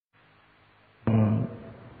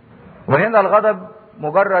وهنا الغضب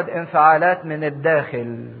مجرد انفعالات من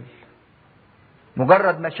الداخل،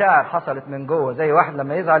 مجرد مشاعر حصلت من جوه، زي واحد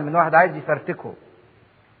لما يزعل من واحد عايز يفرتكه.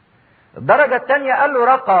 الدرجة الثانية قال له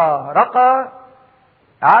رقى.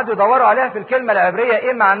 قعدوا يدوروا عليها في الكلمة العبرية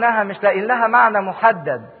ايه معناها، مش لاقيين لها معنى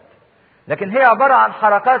محدد، لكن هي عبارة عن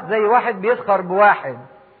حركات زي واحد بيسخر بواحد،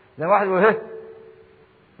 زي واحد يقول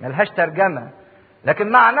ملهاش ترجمة،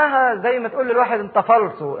 لكن معناها زي ما تقول للواحد انت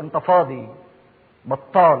فالصو، انت فاضي،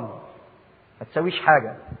 بطال، ما تسويش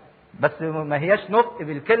حاجة. بس ما هياش نطق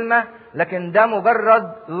بالكلمة، لكن ده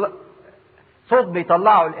مجرد صوت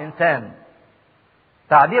بيطلعه الإنسان،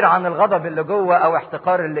 تعبير عن الغضب اللي جوه أو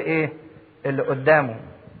احتقار اللي قدامه.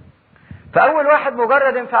 فأول واحد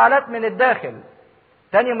مجرد انفعالات من الداخل.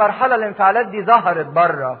 تاني مرحلة الانفعالات دي ظهرت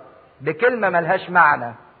بره بكلمة ملهاش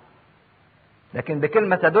معنى، لكن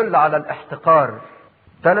بكلمة تدل على الاحتقار.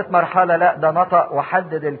 ثالث مرحلة لا، ده نطق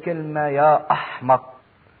وحدد الكلمة يا أحمق.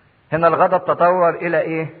 هنا الغضب تطور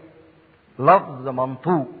إلى لفظ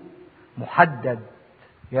منطوق محدد،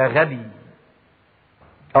 يا غبي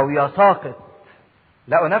أو يا ساقط.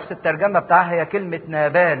 لقوا نفس الترجمة بتاعها هي كلمة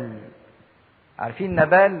نابال. عارفين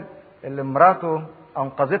نابال اللي مراته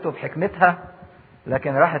أنقذته بحكمتها،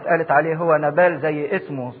 لكن راحت قالت عليه هو نابال زي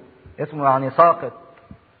اسمه يعني ساقط.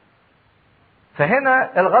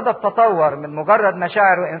 فهنا الغضب تطور من مجرد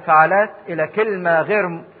مشاعر وانفعالات إلى كلمة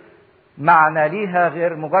غير معنى ليها،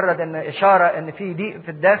 غير مجرد ان اشارة ان في ضيق في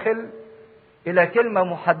الداخل، الى كلمة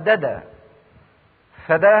محددة.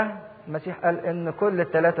 فده المسيح قال ان كل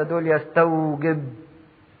الثلاثة دول يستوجب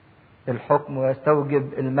الحكم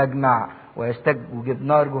ويستوجب المجمع ويستوجب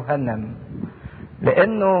نار جهنم،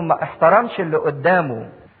 لانه ما احترمش اللي قدامه.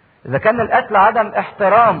 اذا كان القتل عدم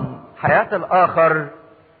احترام حياة الاخر،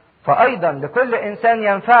 فايضا لكل انسان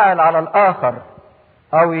ينفعل على الاخر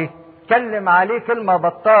او يتكلم عليه كلمة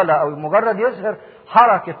بطالة او مجرد يظهر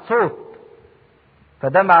حركة صوت،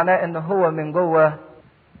 فده معناه ان هو من جوه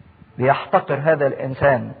بيحتقر هذا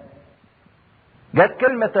الانسان. جت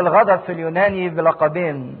كلمة الغضب في اليوناني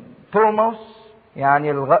بلقبين، توموس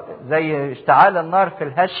يعني زي اشتعال النار في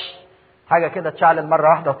الهش، حاجة كده تشعل مرة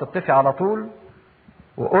واحدة وتطفي على طول،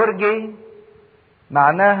 وأورجي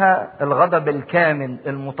معناها الغضب الكامن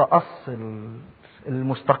المتأصل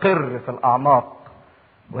المستقر في الأعماق،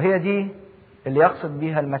 وهي دي اللي يقصد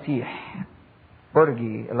بيها المسيح،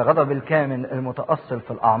 أورجي الغضب الكامن المتأصل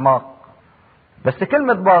في الأعماق. بس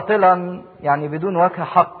كلمة باطلا يعني بدون وجه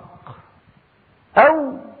حق،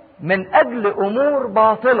 أو من أجل أمور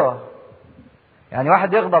باطلة. يعني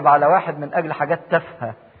واحد يغضب على واحد من أجل حاجات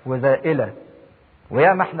تافهة وزائلة،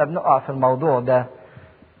 وياما احنا بنقع في الموضوع ده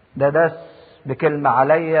داس بكلمة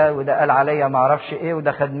عليا، وده قال عليا معرفش ايه،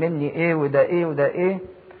 وده خد مني ايه، وده ايه وده ايه.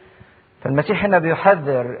 فالمسيح هنا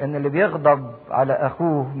بيحذر ان اللي بيغضب على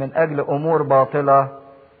اخوه من اجل امور باطلة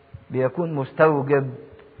بيكون مستوجب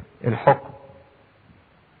الحكم.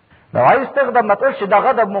 لو عايز تغضب ما تقولش ده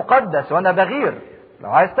غضب مقدس وانا بغير.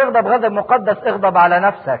 لو عايز تغضب غضب مقدس اغضب على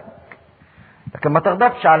نفسك، لكن ما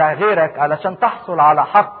تغضبش على غيرك علشان تحصل على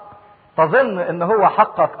حق تظن ان هو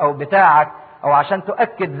حقك او بتاعك، او عشان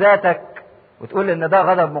تؤكد ذاتك وتقول ان ده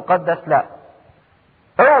غضب مقدس. لا،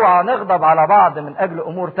 اوعى نغضب على بعض من اجل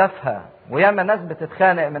امور تافهه. وياما ناس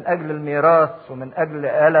بتتخانق من اجل الميراث ومن اجل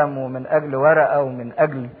قلم ومن اجل ورقه ومن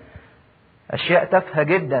اجل اشياء تافهه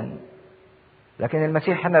جدا. لكن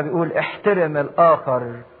المسيح هنا بيقول احترم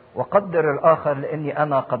الاخر وقدر الاخر لاني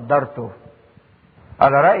انا قدرته.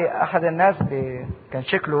 على رأي احد الناس كان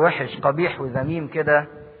شكله وحش قبيح وذميم كده،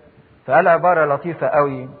 فقال عبارة لطيفة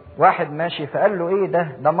قوي. واحد ماشي فقال له ايه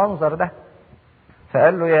ده منظر ده؟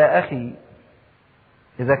 فقال له يا اخي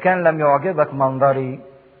اذا كان لم يعجبك منظري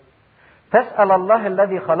فاسأل الله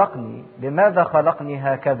الذي خلقني لماذا خلقني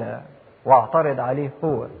هكذا، واعترض عليه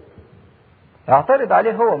هو. اعترض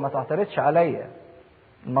عليه هو، ما تعترضش عليا.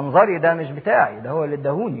 منظري ده مش بتاعي، ده هو اللي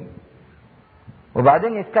اداهوني.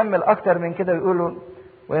 وبعدين يتكمل اكتر من كده ويقولوا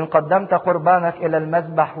وان قدمت قربانك الى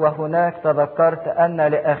المذبح وهناك تذكرت ان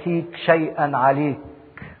لاخيك شيئا عليك.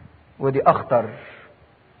 ودي اخطر،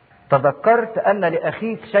 تذكرت ان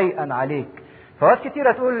لاخيك شيئا عليك. فوقت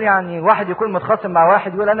كتيرة تقول يعني واحد يكون متخاصم مع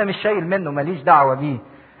واحد يقول انا مش شايل منه، ماليش دعوة بيه،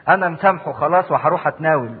 انا مسامحه خلاص وهروح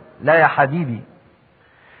اتناول. لا يا حبيبي،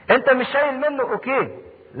 انت مش شايل منه اوكي،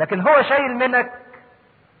 لكن هو شايل منك،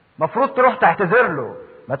 مفروض تروح تعتذر له.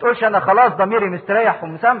 ما تقولش انا خلاص ضميري مستريح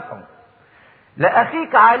ومسامحه.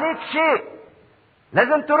 لاخيك عليك شيء،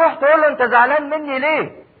 لازم تروح تقول له انت زعلان مني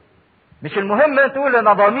ليه. مش المهم ان تقول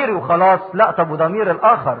انا ضميري وخلاص، لا، طب وضمير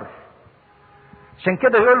الاخر. عشان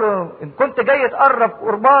كده يقول له ان كنت جاي تقرب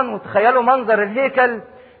قربان، وتخيلوا منظر الهيكل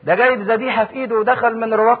ده جايب ذبيحه في ايده ودخل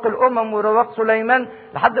من رواق الامم ورواق سليمان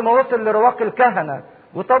لحد ما وصل لرواق الكهنه،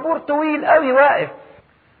 وطابور طويل قوي واقف.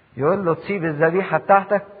 يقول له تسيب الذبيحة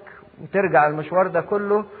بتاعتك وترجع المشوار ده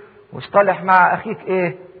كله واصطلح مع اخيك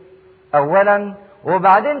ايه اولا،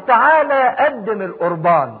 وبعدين تعالى قدم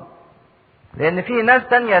القربان. لان في ناس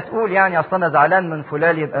تانية تقول يعني اصل انا زعلان من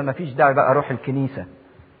فلان يبقى ما فيش داعي بقى اروح الكنيسة.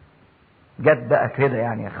 جت بقى كده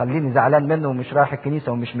يعني خليني زعلان منه ومش رايح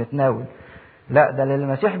الكنيسة ومش متناول. لا، ده اللي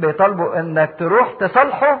المسيح بيطالبه انك تروح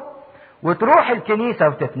تصالحه وتروح الكنيسة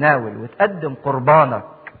وتتناول وتقدم قربانك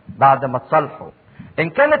بعد ما تصالحه. ان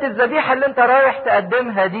كانت الذبيحة اللي انت رايح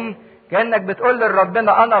تقدمها دي كأنك بتقول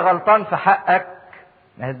لربنا انا غلطان في حقك.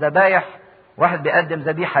 ما هي الذبايح واحد بيقدم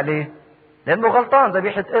ذبيحة ليه؟ لانه غلطان،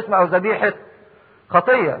 ذبيحة اسم او ذبيحة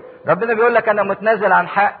خطية. ربنا بيقول لك انا متنازل عن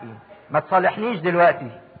حقي، ما تصالحنيش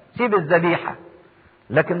دلوقتي، سيب الذبيحة،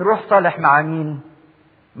 لكن روح صالح مع مين؟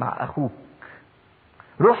 مع اخوك.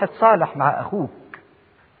 روح اتصالح مع اخوك.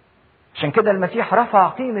 عشان كده المسيح رفع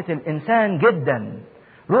قيمة الانسان جدا.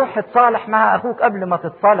 روح اتصالح مع اخوك قبل ما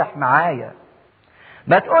تتصالح معايا.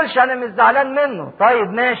 ما تقولش انا مش زعلان منه،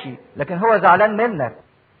 طيب ماشي، لكن هو زعلان منك.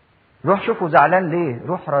 روح شوفه زعلان ليه،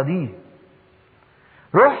 روح راضيه،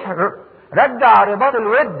 روح رجع رباط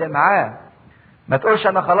الود معاه. ما تقولش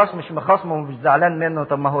انا خلاص مش مخاصمه ومش زعلان منه،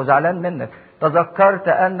 طب ما هو زعلان منك. تذكرت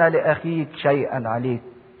ان لاخيك شيئا عليك،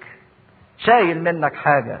 شايل منك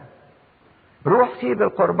حاجة. روح سيب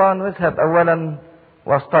القربان واذهب اولا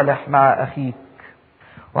واصطلح مع اخيك.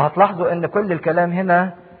 وهتلاحظوا ان كل الكلام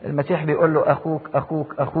هنا المسيح بيقول له اخوك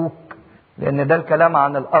اخوك اخوك، لان ده الكلام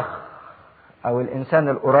عن الاخ او الانسان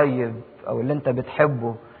القريب او اللي انت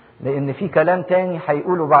بتحبه. لان في كلام تاني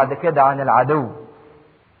هيقوله بعد كده عن العدو.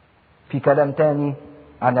 في كلام تاني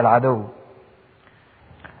عن العدو.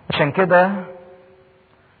 عشان كده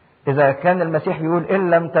اذا كان المسيح بيقول ان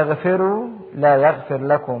لم تغفروا لا يغفر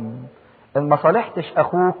لكم، ان ما صالحتش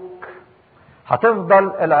اخوك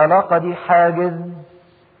هتفضل العلاقة دي حاجز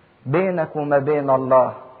بينك وما بين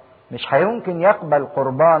الله. مش هيمكن يقبل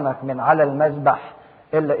قربانك من على المذبح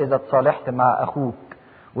الا اذا تصالحت مع اخوك.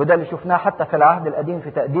 وده اللي شفناه حتى في العهد القديم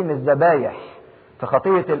في تقديم الذبايح في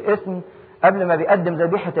خطية الإثم. قبل ما بيقدم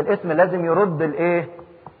ذبيحة الإثم لازم يرد الايه؟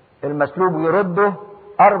 المسلوب، ويرده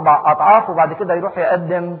 4 أضعاف، وبعد كده يروح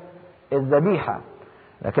يقدم الذبيحة.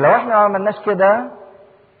 لكن لو احنا ما عملناش كده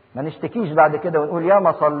ما نشتكيش بعد كده ونقول يا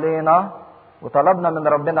ما صلينا وطلبنا من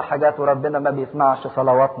ربنا حاجات وربنا ما بيسمعش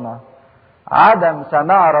صلواتنا. عدم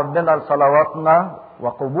سماع ربنا لصلواتنا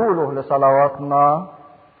وقبوله لصلواتنا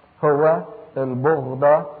هو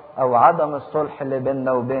البغضة او عدم الصلح اللي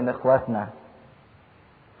بيننا وبين اخواتنا.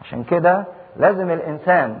 عشان كده لازم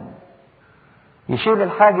الانسان يشيل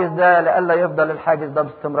الحاجز ده لئلا يفضل الحاجز ده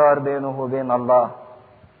باستمرار بينه وبين الله.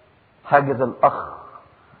 حاجز الاخ،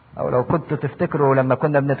 او لو كنتوا تفتكروا لما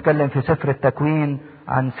كنا بنتكلم في سفر التكوين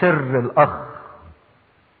عن سر الاخ.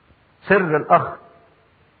 سر الاخ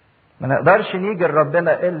ما نقدرش نيجي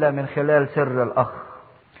لربنا الا من خلال سر الاخ.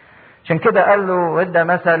 عشان كده قال له وده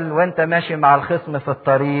مثل وانت ماشي مع الخصم في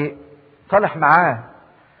الطريق صالح معاه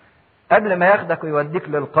قبل ما ياخدك ويوديك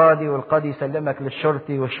للقاضي، والقاضي يسلمك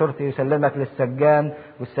للشرطي، والشرطي يسلمك للسجان،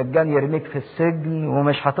 والسجان يرميك في السجن،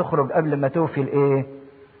 ومش هتخرج قبل ما توفي الايه؟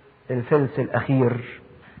 الفلس الاخير.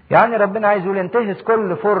 يعني ربنا عايز يقول انتهز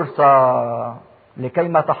كل فرصة لكي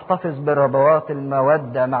ما تحتفظ بربوات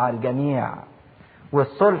المودة مع الجميع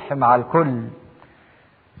والصلح مع الكل.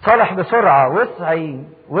 صالح بسرعة واسعي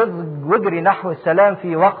واجري نحو السلام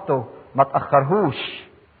في وقته، ما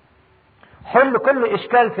تأخرهوش. حل كل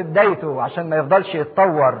إشكال في بدايته عشان ما يفضلش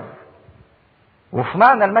يتطور. وفي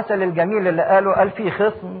معنى المثل الجميل اللي قال في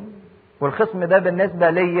خصم، والخصم ده بالنسبة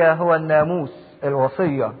ليا هو الناموس،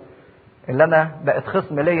 الوصية اللي أنا بقت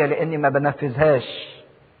خصم ليا لأني ما بنفذهاش.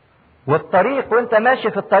 والطريق وانت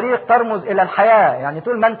ماشي في الطريق ترمز إلى الحياة، يعني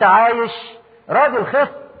طول ما انت عايش راضي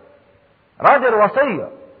الخصم، راضي الوصية،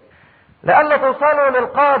 لألا توصلوا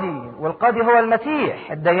للقاضي، والقاضي هو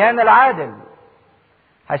المسيح الديان العادل.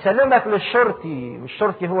 هيسلمك للشرطي،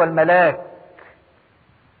 والشرطي هو الملاك،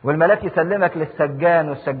 والملاك يسلمك للسجان،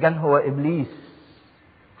 والسجان هو إبليس،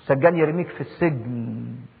 والسجان يرميك في السجن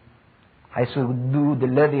حيث الدود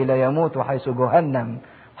الذي لا يموت، وحيث جهنم،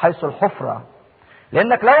 حيث الحفرة.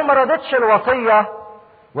 لأنك لو ما رضيتش الوصية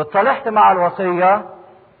واتصالحت مع الوصية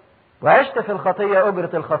وعشت في الخطية، أجرة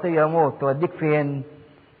الخطية موت، توديك فين؟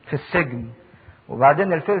 في السجن.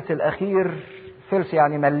 وبعدين الفلس الأخير، فلس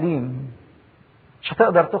يعني مليم، مش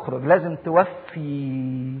هتقدر تخرج، لازم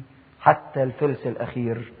توفي حتى الفلس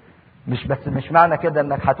الأخير. مش معنى كده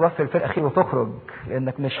انك هتوفي الفلس الأخير وتخرج،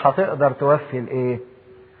 لأنك مش هتقدر توفي الايه؟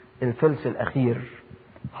 الفلس الأخير،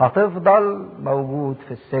 هتفضل موجود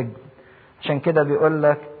في السجن. عشان كده بيقول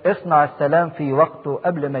لك اصنع السلام في وقته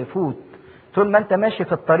قبل ما يفوت، طول ما انت ماشي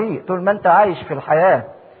في الطريق، طول ما انت عايش في الحياة،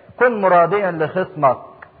 كن مراديا لخصمك.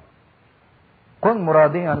 كن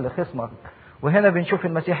مراديا لخصمك. وهنا بنشوف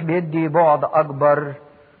المسيح بيدي بعد أكبر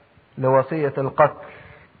لوصية القتل.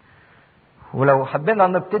 ولو حبينا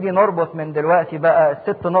نبتدي نربط من دلوقتي بقى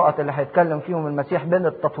ال6 نقط اللي هيتكلم فيهم المسيح بين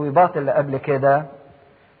التطويبات اللي قبل كده،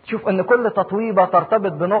 تشوف ان كل تطويبة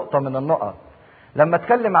ترتبط بنقطة من النقط. لما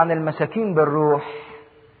اتكلم عن المساكين بالروح،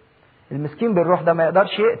 المسكين بالروح ده ما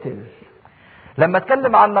يقدرش يقتل. لما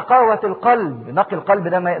اتكلم عن نقاوة القلب، نقي القلب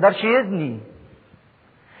ده ما يقدرش يزني.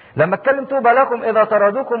 لما اتكلم طوبى لكم اذا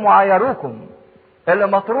طردوكم وعايروكم، اللي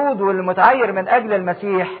مطرود واللي متعاير من اجل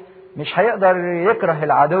المسيح مش هيقدر يكره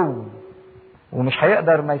العدو، ومش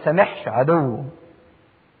هيقدر ما يسامحش عدوه.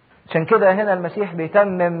 عشان كده هنا المسيح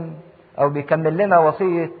بيتمم او بيكمل لنا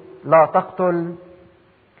وصية لا تقتل.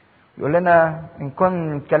 يقول لنا ان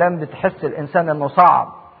كن الكلام بتحس الانسان انه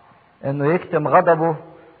صعب انه يكتم غضبه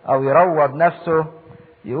او يروض نفسه،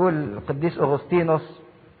 يقول القديس اغسطينوس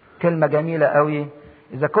كلمة جميلة قوي: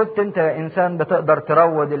 اذا كنت انت انسان بتقدر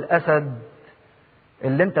تروض الاسد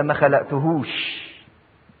اللي انت ما خلقتهوش،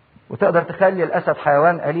 وتقدر تخلي الاسد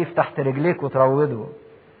حيوان اليف تحت رجليك وتروضه،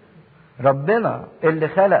 ربنا اللي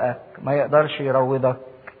خلقك ما يقدرش يروضك؟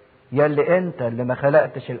 يلي انت اللي ما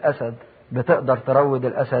خلقتش الاسد بتقدر تروض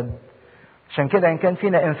الاسد. عشان كده ان كان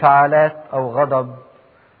فينا انفعالات او غضب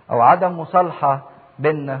او عدم مصالحة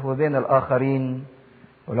بيننا وبين الاخرين،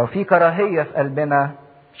 ولو في كراهية في قلبنا،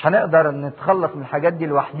 مش هنقدر نتخلص من الحاجات دي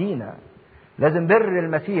لوحدينا. لازم بر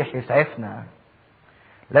المسيح يسعفنا.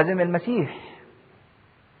 لازم المسيح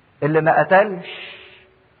اللي ما قتلش،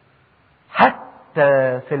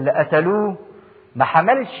 حتى في اللي قتلوه ما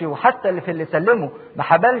حملش، وحتى اللي في اللي سلموا ما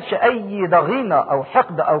حملش اي ضغينة او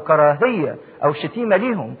حقد او كراهية او شتيمة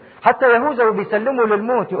ليهم. حتى يهوذا وبيسلموا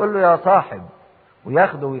للموت يقول له يا صاحب،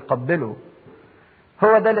 وياخده ويقبله.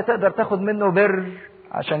 هو ده اللي تقدر تاخد منه بر،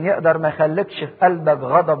 عشان يقدر ما يخليكش في قلبك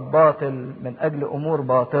غضب باطل من اجل امور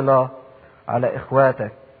باطلة على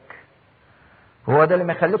اخواتك. هو ده اللي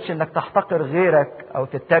ما يخليكش انك تحتقر غيرك او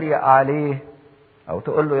تتريق عليه او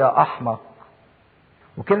تقول له يا احمق.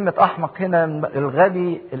 وكلمة احمق هنا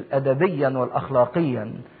الغبي الادبيا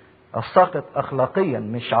والاخلاقيا، الساقط اخلاقيا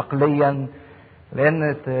مش عقليا.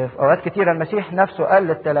 لان في اوقات كتيرة المسيح نفسه قال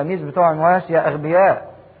للتلاميذ بتوع النواس يا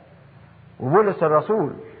اغبياء. وبولس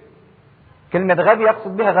الرسول كلمة غبي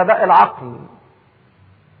يقصد بها غباء العقل،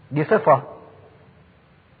 دي صفة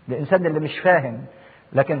للإنسان اللي مش فاهم.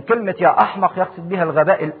 لكن كلمة يا أحمق يقصد بها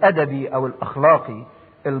الغباء الأدبي أو الأخلاقي،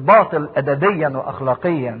 الباطل أدبيا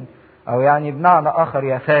وأخلاقيا، أو يعني بمعنى آخر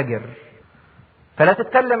يا فاجر. فلا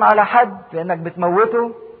تتكلم على حد لأنك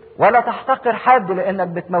بتموته، ولا تحتقر حد لأنك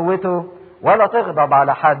بتموته، ولا تغضب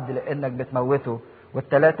على حد لأنك بتموته،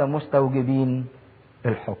 والثلاثة مستوجبين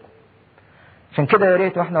الحكم. عشان كده يا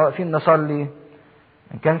ريت واحنا واقفين نصلي،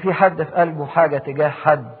 ان كان في حد في قلبه حاجة تجاه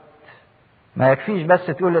حد، ما يكفيش بس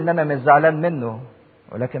تقول ان انا مش زعلان منه،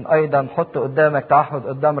 ولكن ايضا حط قدامك تعهد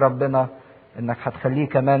قدام ربنا انك هتخليه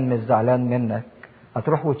كمان مش زعلان منك.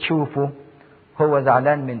 هتروح وتشوفه هو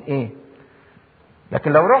زعلان من ايه.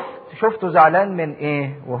 لكن لو رحت شفته زعلان من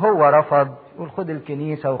ايه وهو رفض، يقول خد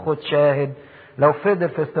الكنيسة وخد شاهد. لو فضل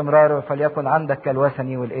في استمراره فليكن عندك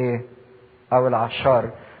كالوثني والايه او العشار.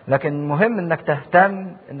 لكن مهم انك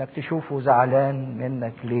تهتم انك تشوفه زعلان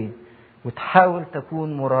منك ليه، وتحاول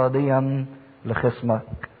تكون مراديا لخصمك.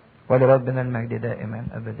 ولربنا المجد دائما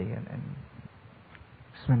ابديا امين.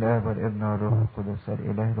 بسم الله والابن والروح القدس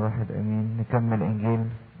الاله الواحد امين. نكمل انجيل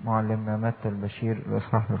معلمنا متى البشير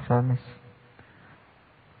الاصحاح 5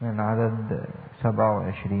 من عدد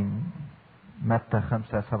 27. متى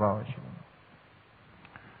 5:27.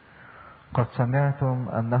 قد سمعتم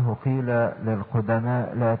أنه قيل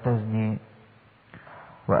للقدماء لا تزني،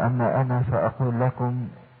 وأما أنا فأقول لكم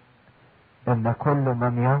إن كل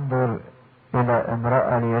من ينظر إلى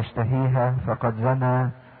امرأة ليشتهيها فقد زنى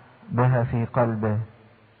بها في قلبه.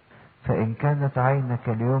 فإن كانت عينك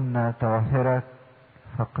اليمنى توفرك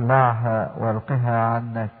فاقلعها والقها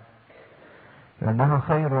عنك، لأنه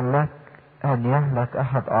خير لك أن يهلك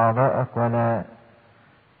أحد أعضائك ولا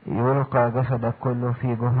يلقى جسدك كله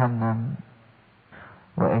في جهنم.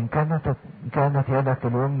 وإن كانت يدك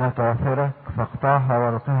اليمنى توفرك فاقطعها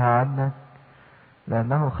والقها عنك،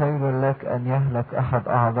 لأنه خير لك أن يهلك أحد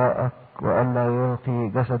أعضائك وألا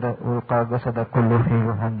يلقى جسدك كله في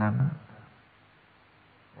جهنم.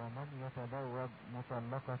 ومن يتزوج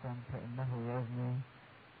مطلقة فإنه يزني،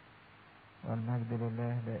 والمجد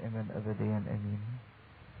لله دائما أبديا أمين.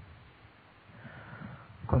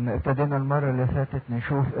 كنا ابتدينا المرة اللي فاتت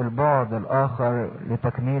نشوف البعد الآخر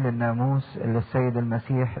لتكميل الناموس اللي السيد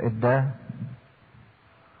المسيح اداه،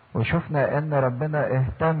 وشفنا ان ربنا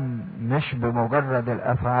اهتم مش بمجرد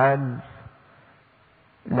الافعال،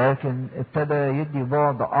 لكن ابتدى يدي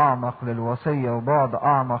بعد اعمق للوصية وبعد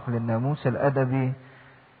اعمق للناموس الادبي،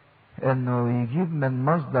 انه يجيب من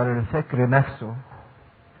مصدر الفكر نفسه.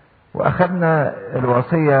 واخدنا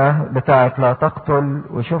الوصية بتاعت لا تقتل،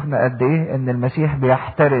 وشفنا قد ايه ان المسيح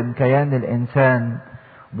بيحترم كيان الانسان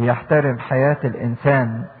وبيحترم حياة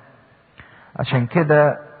الانسان. عشان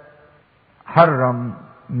كده حرم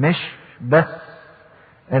مش بس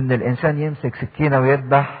ان الانسان يمسك سكينة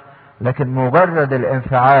ويذبح، لكن مجرد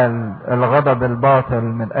الانفعال، الغضب الباطل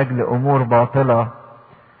من اجل امور باطلة،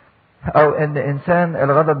 او ان انسان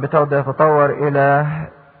الغضب بتاعه ده يتطور الى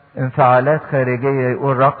انفعالات خارجية،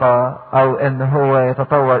 يقول رقى، او ان هو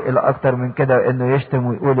يتطور الى اكتر من كده، انه يشتم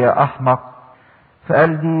ويقول يا احمق.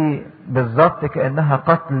 فقال دي بالظبط كأنها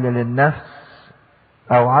قتل للنفس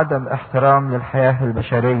او عدم احترام للحياة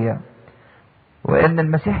البشرية. وان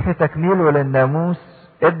المسيح في تكميله للناموس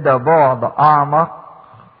ادى بعد اعمق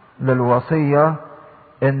للوصية،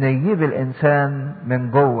 ان يجيب الانسان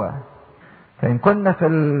من جوه. فان كنا في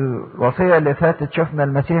الوصية اللي فاتت شفنا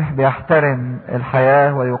المسيح بيحترم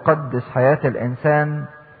الحياة ويقدس حياة الانسان،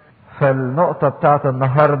 فالنقطة بتاعت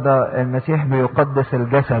النهاردة المسيح بيقدس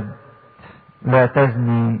الجسد. لا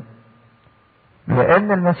تزني،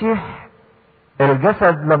 لان المسيح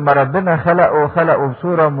الجسد لما ربنا خلقه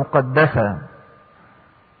بصورة مقدسة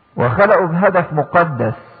وخلقه بهدف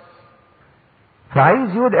مقدس.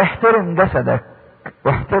 فعايز يقول احترم جسدك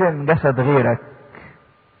واحترم جسد غيرك.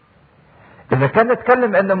 اذا كان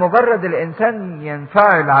نتكلم ان مجرد الانسان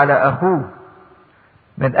ينفعل على اخوه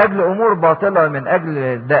من اجل امور باطلة، من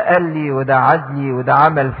اجل ده قال لي وده عدلي وده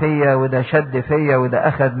عمل فيا وده شد فيا وده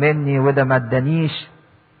اخذ مني وده ما ادانيش،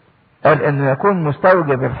 قال انه يكون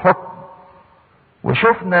مستوجب الحكم.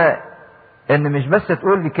 وشفنا ان مش بس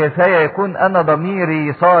تقول لي كفاية يكون انا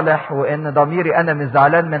ضميري صالح وان ضميري انا مش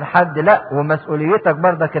زعلان من حد، لا، ومسؤوليتك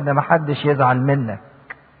برضك ان محدش يزعل منك.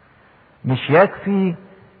 مش يكفي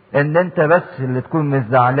ان انت بس اللي تكون مش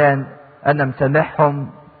زعلان انا مسامحهم،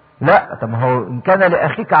 لا، طب هو ان كان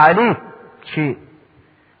لاخيك عليك شيء،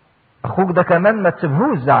 اخوك ده كمان ما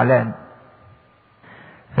تسيبهوش زعلان.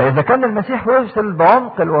 فاذا كان المسيح وصل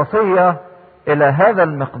بعمق الوصية الى هذا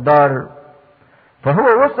المقدار،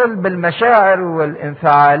 فهو وصل بالمشاعر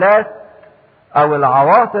والانفعالات او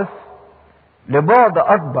العواطف لبعد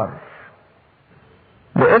اكبر،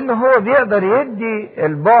 لانه هو بيقدر يدي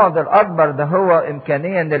البعد الاكبر ده هو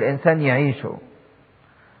امكانية ان الانسان يعيشه.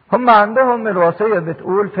 هم عندهم الوصية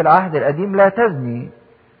بتقول في العهد القديم لا تزني،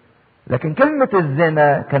 لكن كلمة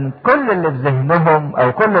الزنا كان كل اللي في ذهنهم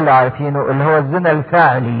او كل اللي عارفينه اللي هو الزنا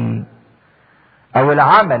الفعلي او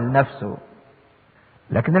العمل نفسه.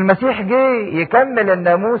 لكن المسيح جه يكمل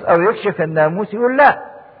الناموس او يكشف الناموس، يقول لا،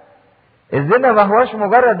 الزنا ما هوش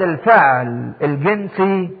مجرد الفعل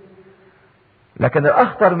الجنسي، لكن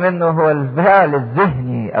الاخطر منه هو الفعل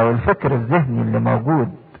الذهني او الفكر الذهني اللي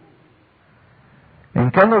موجود. ان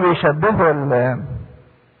كانوا بيشبهوا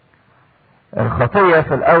الخطية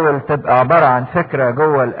في الاول تبقى عبارة عن فكرة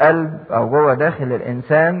جوه القلب او جوه داخل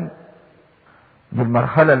الانسان، دي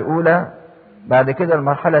المرحلة الاولى. بعد كده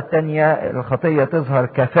المرحلة الثانية الخطية تظهر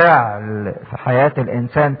كفعل في حياة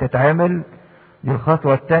الانسان تتعمل، دي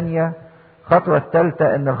الخطوة الثانية. الخطوة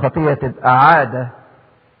الثالثة ان الخطية تبقى عادة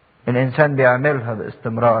الانسان بيعملها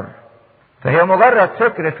باستمرار. فهي مجرد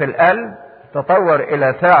فكر في القلب تطور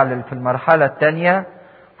الى فعل في المرحلة الثانية،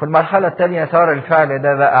 في المرحلة الثانية صار الفعل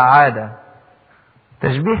ده بقى عادة.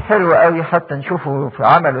 تشبيه حلو قوي حتى نشوفه في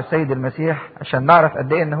عمل السيد المسيح عشان نعرف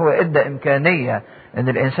قد ايه ان هو ادى امكانية ان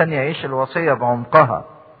الانسان يعيش الوصية بعمقها.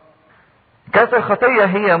 كانت الخطية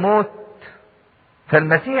هي موت،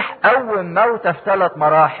 فالمسيح قوم موتة في 3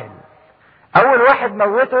 مراحل. اول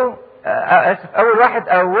واحد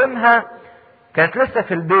قومها كانت لسه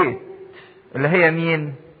في البيت، اللي هي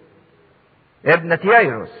مين؟ ابنة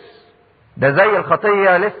يايروس. ده زي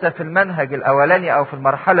الخطية لسه في المنهج الاولاني او في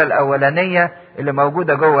المرحلة الاولانية اللي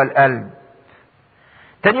موجودة جوه القلب.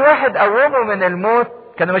 تاني واحد قومه من الموت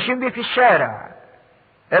كانوا ماشيين بيه في الشارع،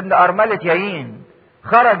 ابن ارملة يايين.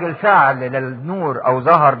 خرج الفعل للنور او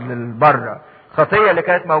ظهر للبره، الخطية اللي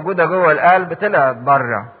كانت موجودة جوه القلب طلعت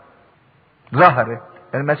بره ظهرت.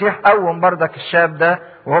 المسيح قوم بردك الشاب ده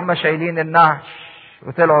وهم شايلين النعش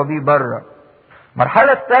وطلعوا بيه بره.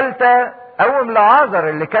 المرحلة الثالثة قوم لعازر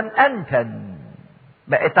اللي كان انتن،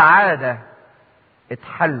 بقت عادة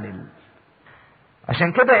اتحلل.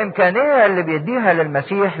 عشان كده امكانية اللي بيديها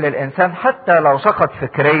للمسيح للانسان حتى لو سقط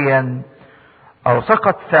فكريا او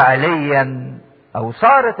سقط فعليا او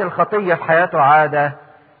صارت الخطية في حياته عادة،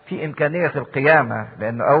 في امكانية القيامة.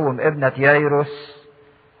 لانه قوم ابنة يايروس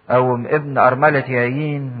قوم ابن أرملة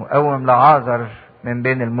يايين وقوم لعازر من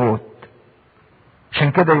بين الموت.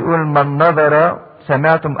 عشان كده يقول من نظر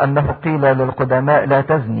سمعتم أنه قيل للقدماء لا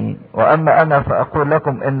تزني، وأما أنا فأقول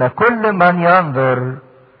لكم إن كل من ينظر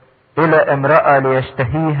إلى امرأة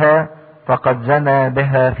ليشتهيها فقد زنى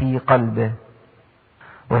بها في قلبه.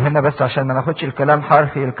 وهنا بس عشان ما ناخدش الكلام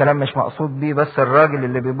حرفي، الكلام مش مقصود بيه بس الراجل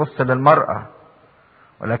اللي بيبص للمرأة،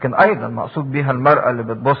 ولكن أيضا مقصود بيها المرأة اللي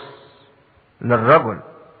بتبص للرجل،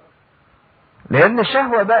 لأن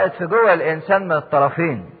الشهوة بقت في جوه الإنسان من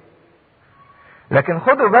الطرفين. لكن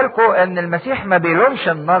خدوا بالكم ان المسيح ما بيلومش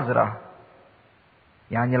النظرة،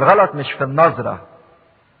 يعني الغلط مش في النظرة،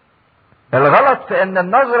 الغلط في ان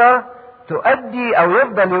النظرة تؤدي او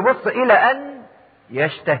يفضل يبص الى ان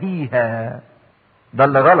يشتهيها. ده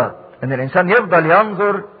اللي غلط، ان الانسان يفضل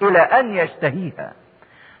ينظر الى ان يشتهيها.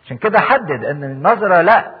 عشان كده حدد ان النظرة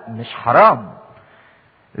لا مش حرام،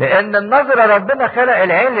 لان النظرة ربنا خلق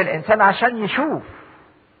العين للانسان عشان يشوف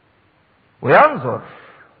وينظر.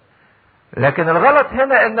 لكن الغلط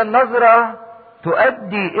هنا ان النظرة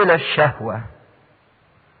تؤدي الى الشهوة،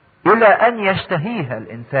 الى ان يشتهيها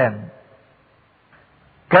الانسان.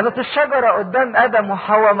 كانت الشجرة قدام ادم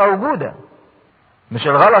وحواء موجودة، مش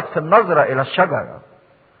الغلط في النظرة الى الشجرة،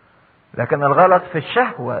 لكن الغلط في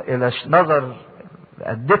الشهوة الى النظر.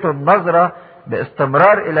 ادته النظرة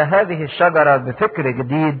باستمرار الى هذه الشجرة بفكر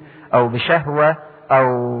جديد او بشهوة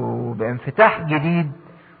او بانفتاح جديد،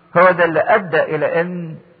 هو ده اللي ادى الى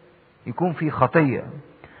ان يكون في خطية.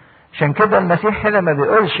 عشان كده المسيح هنا ما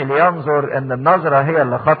بيقولش لينظر ان النظرة هي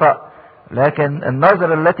اللي خطأ، لكن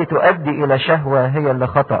النظرة التي تؤدي الى شهوة هي اللي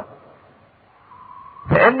خطأ.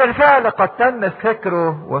 فان الفعل قد تم في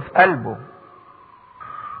فكره وفي قلبه،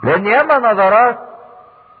 لان ياما نظرات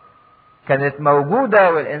كانت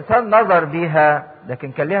موجودة والانسان نظر بيها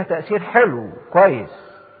لكن كان ليها تأثير حلو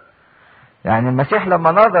كويس. يعني المسيح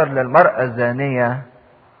لما نظر للمرأة الزانية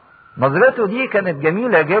نظرته دي كانت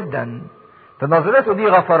جميلة جدا، فنظرته دي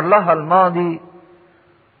غفر لها الماضي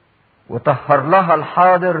وطهر لها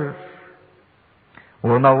الحاضر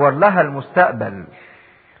ونور لها المستقبل،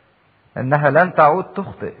 انها لن تعود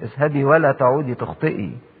تخطئ. اذهبي ولا تعودي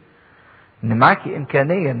تخطئي، ان معاكي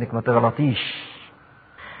امكانية انك ما تغلطيش.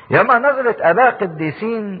 ياما نظرة اباء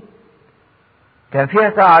قديسين كان فيها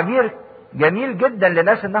تعابير جميل جدا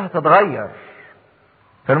لناس انها تتغير.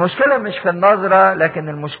 فالمشكلة مش في النظرة، لكن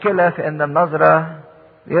المشكلة في ان النظرة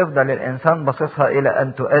يفضل الانسان باصصها الى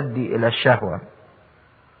ان تؤدي الى الشهوة.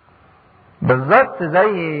 بالظبط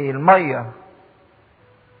زي المية،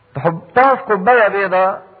 تحطها في كوباية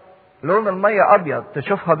بيضة لون المية ابيض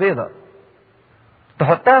تشوفها بيضة،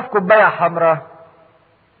 تحطها في كوباية حمراء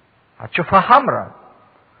هتشوفها حمراء،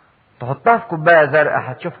 تحطها في كوباية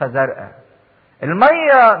زرقاء هتشوفها زرقاء.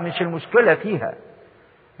 المية مش المشكلة فيها،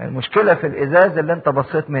 المشكلة في الازاز اللي انت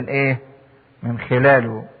بصيت من ايه؟ من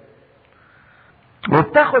خلاله.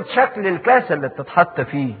 وبتاخد شكل الكاس اللي بتتحط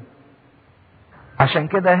فيه. عشان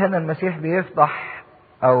كده هنا المسيح بيفتح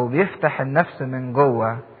او بيفتح النفس من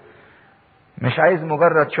جوه، مش عايز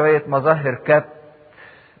مجرد شوية مظاهر كبت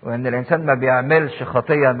وان الانسان ما بيعملش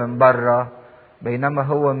خطية من بره بينما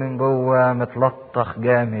هو من جوه متلطخ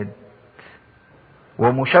جامد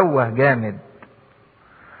ومشوه جامد.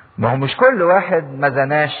 ما هو مش كل واحد ما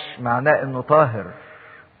زناش معناه انه طاهر،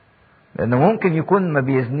 لانه ممكن يكون ما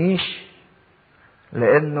بيزنيش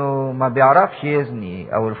لانه ما بيعرفش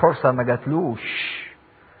يزني او الفرصة ما جاتلوش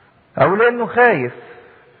او لانه خايف.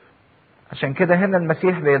 عشان كده هنا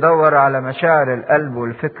المسيح بيدور على مشاعر القلب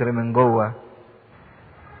والفكر من جوه.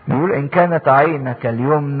 بيقول ان كانت عينك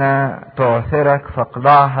اليمنى تعثرك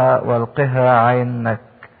فاقلعها والقها عنك،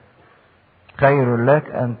 خير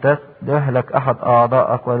لك ان تهلك احد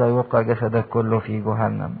اعضائك ولا يلقى جسدك كله في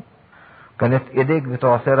جهنم. كانت ايديك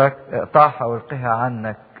بتعثرك اقطعها والقها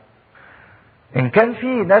عنك. ان كان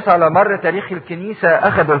في ناس على مر تاريخ الكنيسة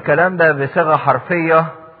اخذوا الكلام ده بصيغة حرفية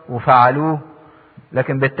وفعلوه،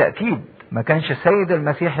 لكن بالتأكيد ما كانش السيد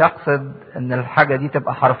المسيح يقصد ان الحاجة دي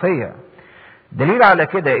تبقى حرفية. دليل على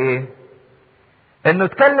كده ايه؟ انه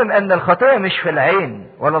اتكلم ان الخطية مش في العين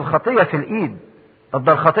ولا الخطية في الايد،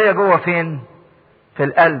 ده الخطية جوه فين؟ في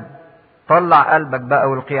القلب. طلع قلبك بقى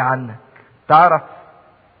والقيه عنك. تعرف؟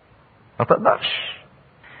 ما تقدرش.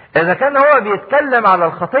 اذا كان هو بيتكلم على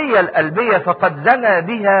الخطية القلبية فقد زنى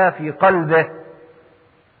بها في قلبه،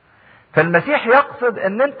 فالمسيح يقصد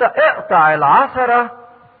ان انت اقطع العثرة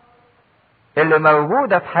اللي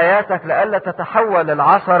موجودة في حياتك لئلا تتحول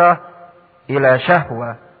العثرة الى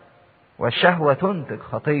شهوة، والشهوة تنتج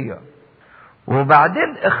خطية.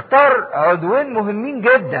 وبعدين اختار عضوين مهمين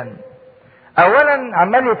جدا. اولا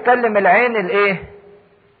عمال يتكلم العين الايه؟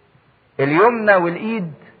 اليمنى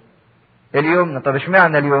والايد اليمنى. طب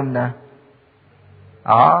اشمعنى اليمنى؟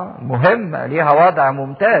 مهمة، ليها وضع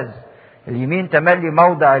ممتاز. اليمين تملي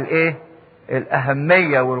موضع الايه؟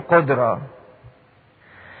 الأهمية والقدرة.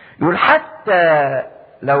 يقول حتى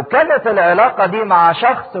لو كانت العلاقة دي مع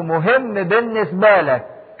شخص مهم بالنسبة لك،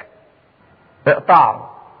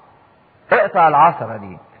 اقطعه، اقطع العثرة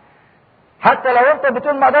دي. حتى لو انت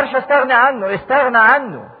بتقول ما اقدرش استغنى عنه، استغنى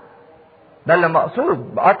عنه. ده اللي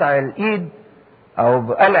مقصود بقطع الايد او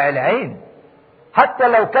بقلع العين. حتى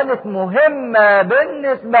لو كانت مهمة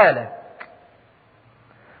بالنسبة لك،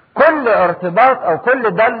 كل ارتباط او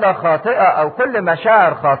كل دالة خاطئة او كل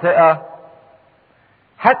مشاعر خاطئة،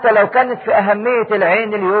 حتى لو كانت في اهمية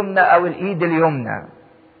العين اليمنى او الايد اليمنى،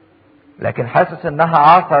 لكن حاسس انها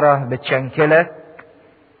عثرة بتشنكلك،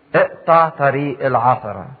 اقطع طريق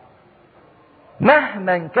العثرة.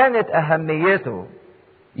 مهما كانت اهميته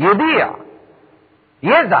يضيع،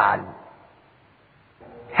 يزعل.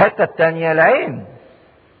 الحتة التانية العين.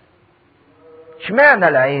 اشمعنى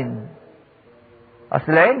العين؟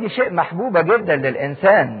 اصل العين دي شيء محبوبة جدا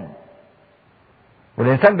للانسان،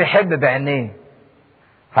 والانسان بيحب بعينيه.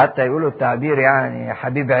 حتى يقولوا التعبير يعني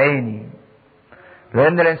حبيب عيني،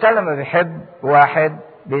 لان الانسان لما بيحب واحد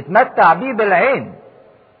بيتمتع بيه بالعين،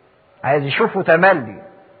 عايز يشوفه تملي.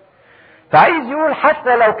 فعايز يقول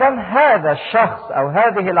حتى لو كان هذا الشخص او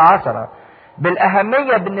هذه العثرة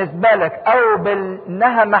بالاهمية بالنسبة لك، او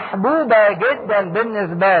بانها محبوبة جدا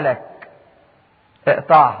بالنسبة لك،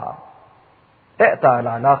 اقطعها، اقطع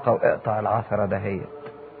العلاقة واقطع العثرة دهيت،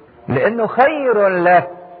 لانه خير لك.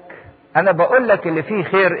 انا بقول لك اللي فيه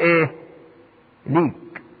خير ايه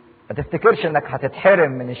ليك. ما تفتكرش انك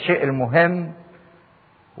هتتحرم من الشيء المهم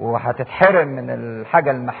وهتتحرم من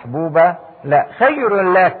الحاجة المحبوبة، لا،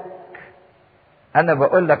 خير لك. انا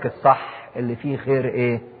بقول لك الصح اللي فيه خير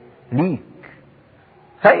ايه ليك.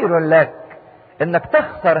 خير لك انك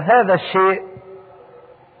تخسر هذا الشيء،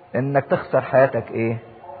 انك تخسر حياتك ايه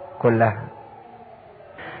كلها.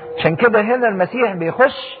 عشان كده هنا المسيح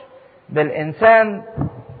بيخش بالانسان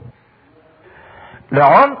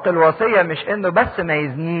لعمق الوصية، مش انه بس ما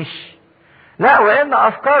يزنيش، لا، وان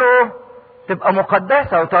افكاره تبقى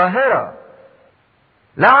مقدسة وطاهرة،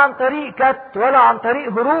 لا عن طريق كت ولا عن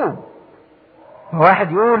طريق هروب.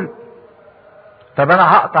 واحد يقول طب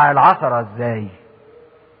انا هقطع العثرة ازاي؟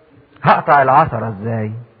 هقطع العثرة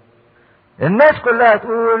ازاي؟ الناس كلها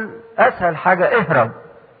تقول اسهل حاجة اهرب.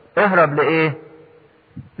 اهرب لايه؟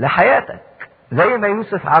 لحياتك، زي ما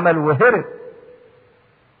يوسف عمل وهرب.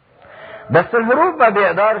 بس الهروب ما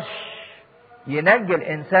بيقدرش ينجي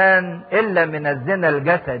الانسان الا من الزنا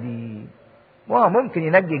الجسدي. ممكن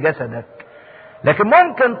ينجي جسدك، لكن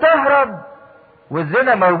ممكن تهرب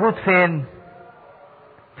والزنا موجود فين؟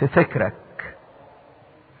 في فكرك،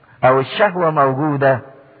 او الشهوة موجودة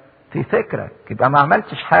في فكرك. يبقى ما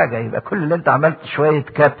عملتش حاجة، يبقى كل اللي انت عملت شوية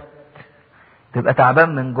كبت، تبقى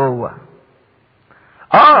تعبان من جوه.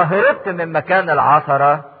 هربت من مكان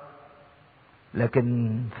العثرة،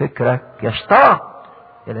 لكن فكرك يشتاق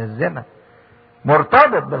الى الزنا،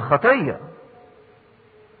 مرتبط بالخطية،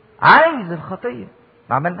 عايز الخطية.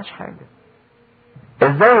 ما عملناش حاجة.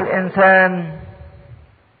 ازاي الانسان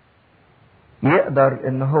يقدر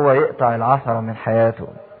ان هو يقطع العثرة من حياته؟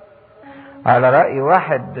 على رأي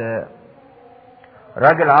واحد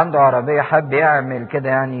راجل عنده عربية، حب يعمل كده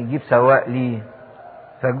يعني يجيب سواق ليه،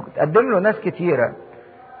 فتقدم له ناس كتيرة،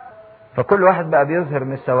 فكل واحد بقى بيظهر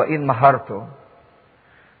من السواقين مهارته.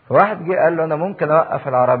 فواحد جه قال له انا ممكن اوقف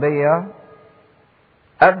العربية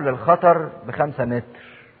قبل الخطر ب5 متر.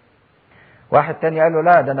 واحد تاني قال له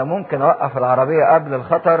لا، ده انا ممكن اوقف العربية قبل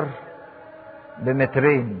الخطر ب2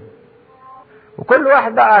 متر. وكل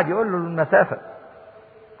واحد بقى قاعد يقول له المسافة.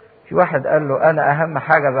 في واحد قال له انا اهم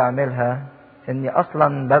حاجة بعملها اني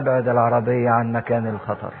اصلا ببعد العربية عن مكان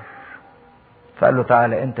الخطر. فقال له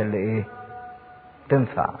تعالى انت اللي ايه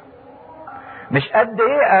تنفع، مش قد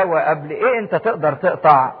ايه او قبل ايه انت تقدر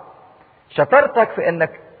تقطع. شطارتك في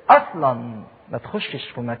انك اصلا ما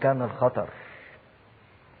تخشش في مكان الخطر،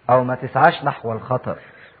 او ما تسعاش نحو الخطر.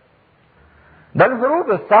 ده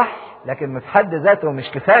الهروب الصح، لكن في حد ذاته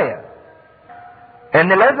مش كفاية. ان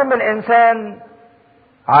لازم الانسان،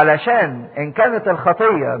 علشان ان كانت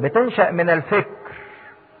الخطية بتنشأ من الفكر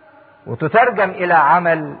وتترجم الى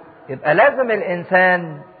عمل، يبقى لازم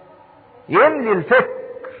الانسان يملي الفكر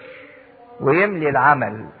ويملي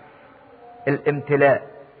العمل. الامتلاء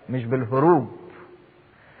مش بالهروب.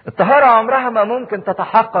 الطهارة عمرها ما ممكن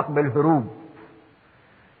تتحقق بالهروب.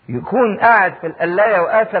 يكون قاعد في القلاية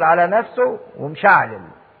وقافل على نفسه ومشعلل،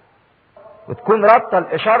 وتكون رابطة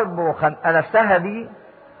الإشارب وخنقة نفسها دي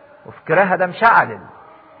وفكرها ده مشعلل.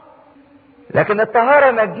 لكن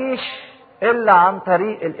الطهارة ما تجيش إلا عن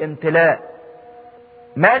طريق الامتلاء.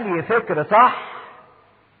 مالي فكر صح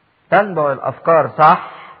تنبع الأفكار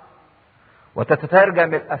صح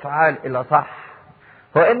وتتترجم الأفعال إلى صح.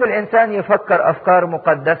 هو إن الإنسان يفكر أفكار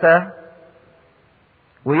مقدسة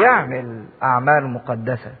ويعمل أعمال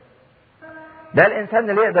مقدسة. ده الإنسان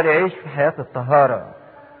اللي يقدر يعيش في حياة الطهارة.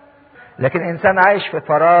 لكن إنسان عايش في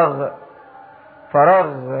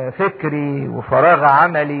فراغ فكري وفراغ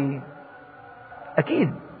عملي،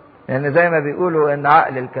 أكيد يعني زي ما بيقولوا إن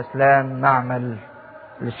عقل الكسلان معمل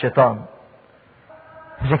للشيطان.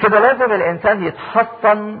 عشان كده لازم الإنسان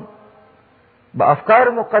يتحصن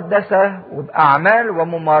بأفكار مقدسة وبأعمال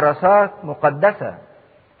وممارسات مقدسة،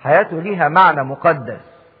 حياته ليها معنى مقدس.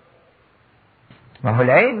 ما هو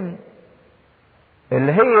العين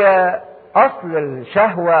اللي هي أصل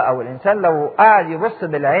الشهوة، أو الإنسان لو قاعد يبص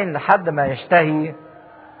بالعين لحد ما يشتهي،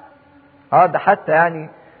 ده حتى يعني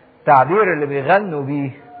تعبير اللي بيغنوا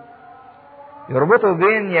بيه يربطوا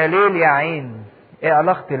بين يا ليل يا عين. ايه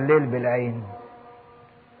علاقة الليل بالعين؟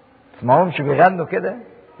 تسمعهمش بيغنوا كده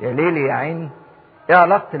يا ليل يا عين؟ ايه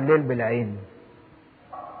علاقة الليل بالعين؟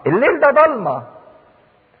 الليل ده ضلمة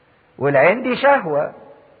والعين دي شهوة،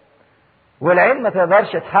 والعين ما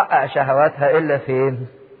تقدرش تحقق شهواتها الا فين؟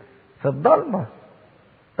 في الضلمة.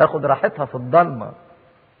 تاخد راحتها في الضلمة،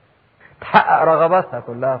 تحقق رغباتها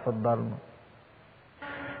كلها في الضلمة.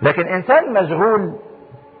 لكن انسان مشغول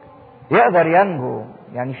يقدر ينجو.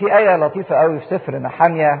 يعني في آية لطيفة قوي في سفر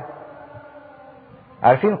نحمية.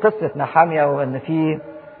 عارفين قصة نحمية وان في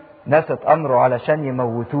ناس اتأمروا علشان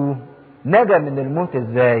يموتوه؟ نجا من الموت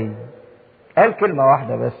ازاي؟ قال كلمة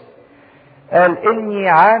واحدة بس، قال إني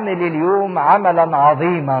عامل اليوم عملا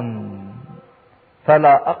عظيما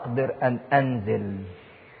فلا أقدر أن أنزل.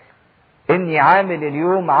 إني عامل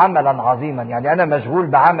اليوم عملا عظيما، يعني أنا مشغول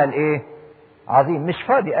بعمل إيه؟ عظيم، مش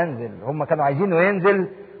فاضي أنزل. هم كانوا عايزينه ينزل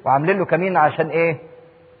وعاملين له كمين عشان إيه؟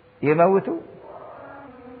 يموتوه.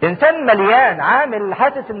 إنسان مليان عامل،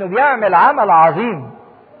 حاسس إنه بيعمل عمل عظيم،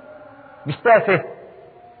 مش تافه،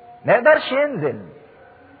 ما يقدرش ينزل،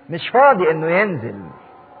 مش فاضي إنه ينزل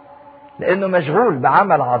لأنه مشغول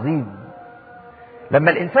بعمل عظيم.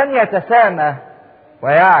 لما الإنسان يتسامى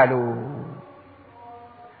ويعلو،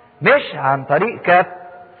 مش عن طريق كبت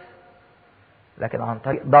لكن عن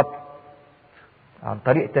طريق ضبط، عن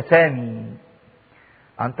طريق تسامي،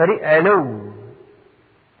 عن طريق علو،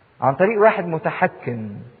 عن طريق واحد متحكم،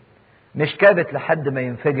 مش كابت لحد ما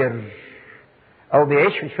ينفجر او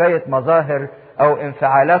بيعيش في شوية مظاهر او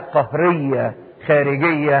انفعالات قهرية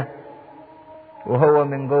خارجية وهو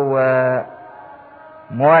من جوه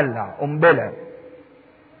مولع قنبلة.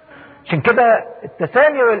 عشان كده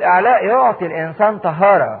التسامي والاعلاء يعطي الانسان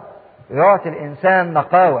طهارة، يعطي الانسان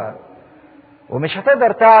نقاوة. ومش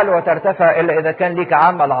هتقدر تعلو وترتفع الا اذا كان ليك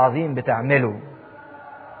عمل عظيم بتعمله.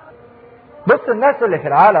 بص الناس اللي في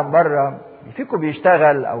العالم بره فيكم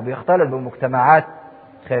بيشتغل او بيختلط بمجتمعات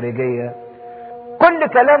خارجية، كل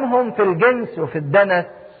كلامهم في الجنس وفي الدنس،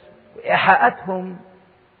 ايحاءاتهم،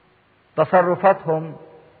 تصرفاتهم،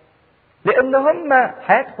 لان هم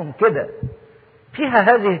حياتهم كده فيها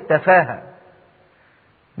هذه التفاهة.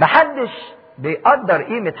 محدش بيقدر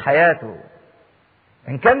قيمة حياته.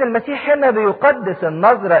 ان كان المسيح هنا بيقدس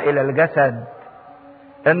النظرة الى الجسد،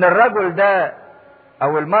 ان الرجل ده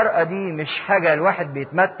او المرأة دي مش حاجة الواحد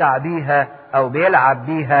بيتمتع بيها او بيلعب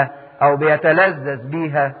بيها او بيتلذذ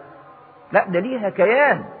بيها، لا ده ليها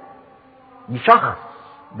كيان، دي شخص،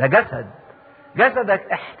 ده جسد.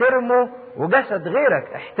 جسدك احترمه وجسد غيرك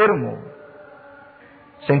احترمه.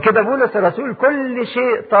 عشان كده بولس الرسول كل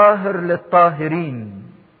شيء طاهر للطاهرين.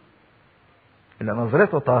 اللي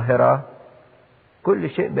نظرته طاهرة كل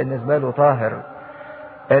شيء بالنسبة له طاهر.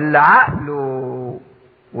 اللي عقله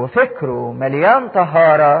وفكره مليان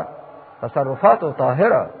طهارة تصرفاته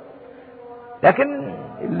طاهرة. لكن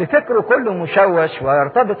اللي فكره كله مشوش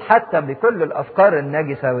ويرتبط حتى بكل الأفكار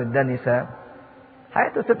النجسة والدنسة،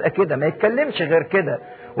 حياته تبقى كده، ما يتكلمش غير كده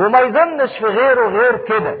وما يظنش في غيره غير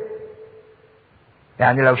كده.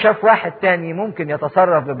 يعني لو شاف واحد تاني ممكن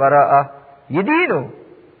يتصرف ببراءة يدينه،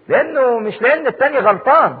 لأنه مش لأن التاني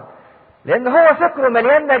غلطان، لأن هو فكره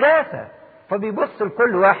مليان نجاسة، فبيبص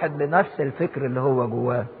لكل واحد بنفس الفكر اللي هو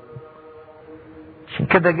جواه. عشان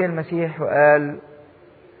كده جه المسيح وقال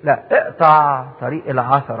لا، اقطع طريق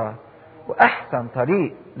العثرة، وأحسن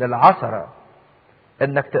طريق للعثرة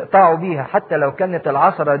انك تقطعه بيها، حتى لو كانت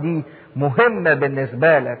العثرة دي مهمة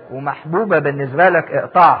بالنسبة لك ومحبوبة بالنسبة لك،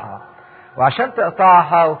 اقطعها. وعشان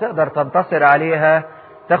تقطعها وتقدر تنتصر عليها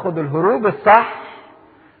تاخد الهروب الصح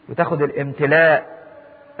وتاخد الامتلاء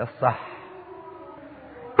الصح.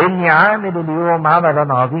 إني عامل اليوم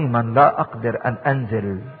عملا عظيما لا أقدر أن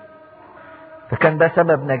أنزل. فكان ده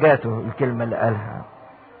سبب نجاته الكلمة اللي قالها.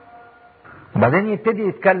 وبعدين يبتدي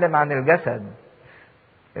يتكلم عن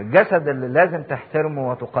الجسد اللي لازم تحترمه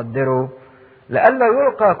وتقدره لئلا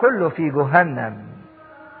يلقى كله في جهنم.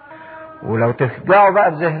 ولو ترجعوا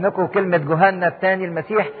بقى بذهنكم كلمة جهنم تاني،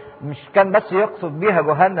 المسيح مش كان بس يقصد بيها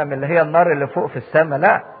جهنم اللي هي النار اللي فوق في السماء،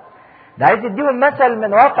 لا، ده عايز يديهم مثل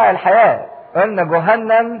من واقع الحياة. قلنا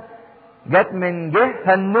جهنم جت من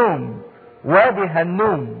جهنم، وادي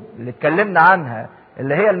هنوم اللي اتكلمنا عنها،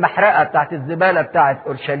 اللي هي المحرقة بتاعت الزبالة بتاعت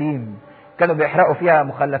أورشليم، كانوا بيحرقوا فيها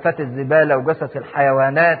مخلفات الزبالة وجثث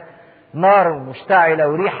الحيوانات، نار مشتعلة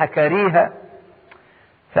وريحة كريهة.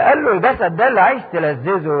 فقال له الجسد ده اللي عايز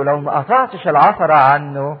تلذذه لو ما قطعتش العثرة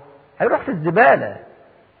عنه هيروح في الزبالة،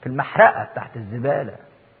 في المحرقة بتاعت الزبالة،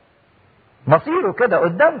 مصيره كده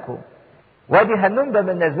قدامكم. وادي هنوم ده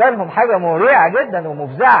بالنسبة لهم حاجة مريعة جدا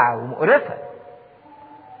ومفزعة ومقرفة.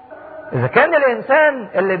 إذا كان الإنسان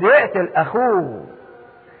اللي بيقتل أخوه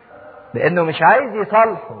بأنه مش عايز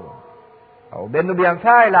يصالحه أو بأنه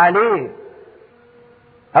بينفعل عليه،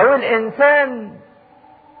 أو الإنسان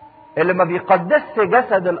اللي ما بيقدسش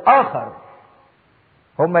جسد الآخر،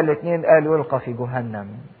 هما الاثنين قالوا يلقى في جهنم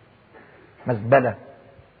مزبلة،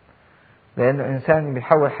 لأنه إنسان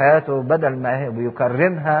بيحول حياته بدل ما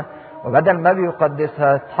بيكرمها وبدل ما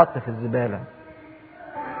بيقدسها تحط في الزبالة.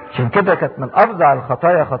 عشان كده كانت من أفظع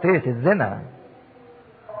الخطايا خطية الزنا.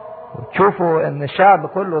 وتشوفوا إن الشعب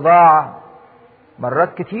كله ضاع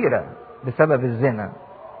مرات كتيرة بسبب الزنا.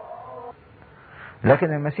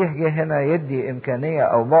 لكن المسيح جه هنا يدي إمكانية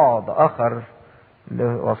أو بعد آخر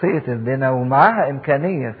لوصية الزنا، ومعها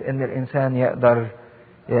إمكانية في إن الإنسان يقدر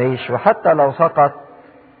يعيش، وحتى لو سقط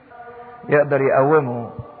يقدر يقومه،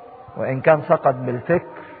 وإن كان سقط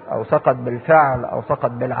بالفكر أو سقط بالفعل أو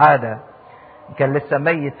سقط بالعادة، كان لسه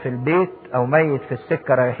ميت في البيت أو ميت في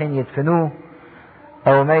السكة رايحين يدفنوه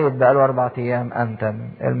أو ميت بقاله 4 أيام أنتم،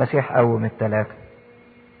 المسيح قوم الثلاثة.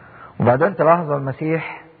 وبعدين تلاحظوا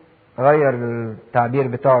المسيح غير التعبير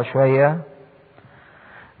بتاعه شوية،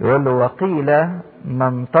 يقول له وقيل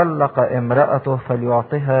من طلق امرأته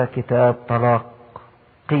فليعطها كتاب طلاق.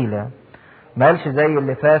 قيل، ما قالش زي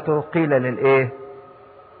اللي فاتوا قيل للإيه؟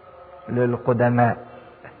 للقدماء.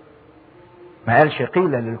 ما قالش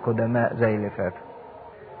قيل للقدماء زي اللي فاتوا.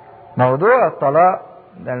 موضوع الطلاق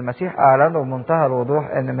ده المسيح أعلنه بمنتهى الوضوح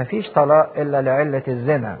إن مفيش طلاق إلا لعلة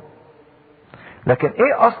الزنا. لكن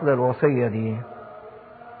إيه أصل الوصية دي؟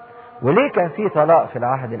 وليه كان في طلاق في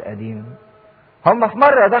العهد القديم؟ هم في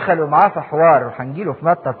مرة دخلوا معاه في حوار، هنجيله في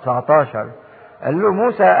متى 19، قال له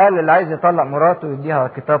موسى قال اللي عايز يطلق مراته يديها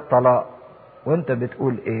كتاب طلاق، وانت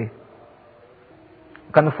بتقول ايه؟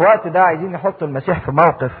 كانوا في وقت ده عايزين يحطوا المسيح في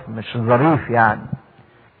موقف مش ظريف يعني،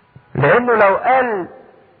 لانه لو قال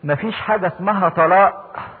مفيش حاجة اسمها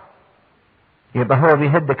طلاق يبقى هو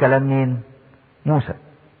بيهد كلام مين؟ موسى.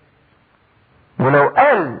 ولو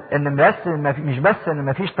قال ان مش بس ان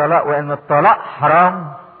مفيش طلاق وان الطلاق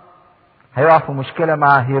حرام، هيقع في مشكلة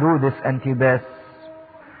مع هيرودس انتيباس،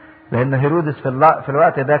 لان هيرودس في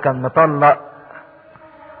الوقت ده كان مطلق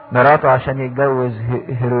مراته عشان يتجوز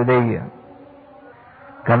هيرودية،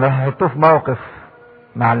 كان راح يحطوه في موقف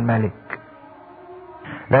مع الملك.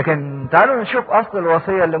 لكن تعالوا نشوف اصل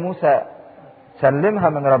الوصية اللي موسى سلمها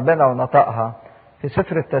من ربنا ونطقها في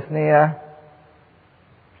سفر التثنية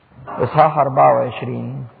اصحاح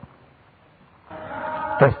 24.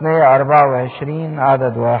 تثنية 24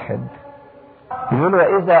 عدد 1 يقول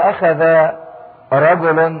وإذا أخذ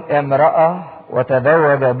رجل امرأة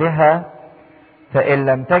وتزوج بها فإن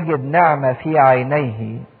لم تجد نعمة في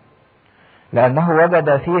عينيه لأنه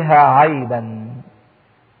وجد فيها عيبا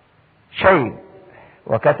شيء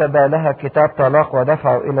وكتب لها كتاب طلاق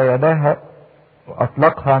ودفعه إلى يدها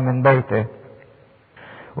وأطلقها من بيته،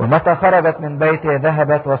 ومتى خرجت من بيته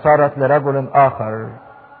ذهبت وصارت لرجل آخر،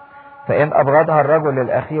 فإن أبغضها الرجل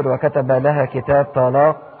الأخير وكتب لها كتاب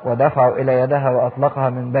طلاق ودفعه إلى يدها وأطلقها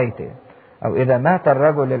من بيته، أو إذا مات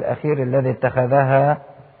الرجل الأخير الذي اتخذها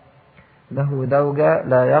له زوجة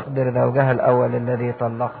لا يقدر زوجها الأول الذي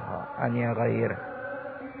طلقها أن يغيره.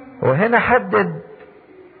 وهنا حدد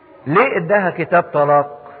ليه اداها كتاب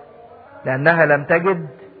طلاق، لأنها لم تجد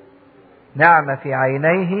نعمة في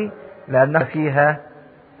عينيه، لأن فيها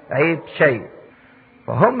عيب شيء.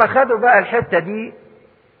 فهم خدوا بقى الحتة دي،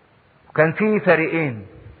 وكان في فريقين،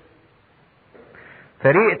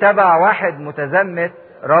 فريق تبع واحد متزمت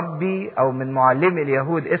ربي او من معلمي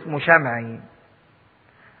اليهود اسمه شمعي،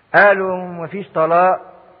 قالوا مفيش طلاق،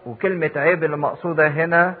 وكلمة عيب اللي مقصودة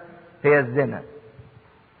هنا هي الزنا،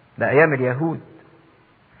 ده ايام اليهود.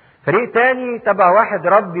 فريق تاني تبع واحد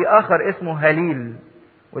ربي اخر اسمه هليل،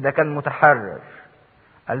 وده كان متحرر،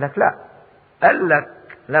 قال لك لا، قال لك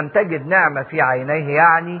لم تجد نعمة في عينيه،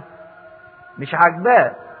 يعني مش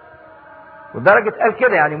عاجباه. ودرجة قال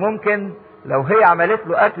كده يعني ممكن لو هي عملت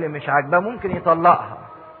له أكل مش عاجباه ممكن يطلقها.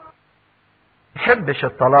 يحبش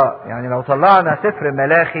الطلاق. يعني لو طلعنا سفر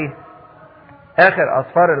ملاخي آخر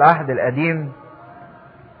أسفار العهد القديم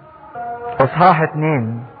إصحاح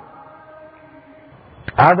 2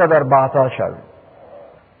 عدد 14،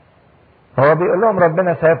 هو بيقول لهم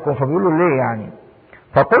ربنا سايبكم، فبيقولوا ليه يعني؟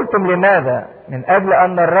 فقلتم لماذا؟ من أجل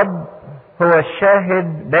أن الرب هو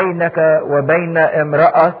الشاهد بينك وبين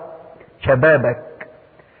امرأة شبابك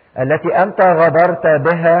التي أنت غدرت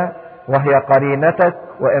بها وهي قرينتك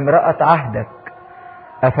وامرأة عهدك.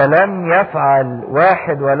 أفلم يفعل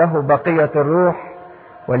واحد وله بقية الروح؟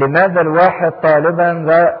 ولماذا الواحد طالبا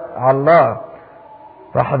ذا الله؟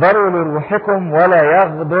 فاحذروا لروحكم ولا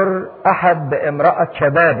يغدر أحد بامرأة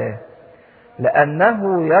شبابه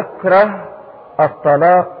لأنه يكره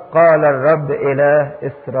الطلاق، قال الرب إله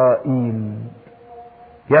إسرائيل.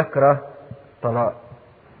 يكره الطلاق.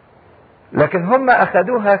 لكن هم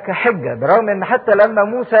أخذوها كحجة، برغم أن حتى لما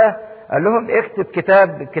موسى قال لهم اكتب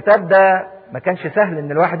كتاب، الكتاب ده ما كانش سهل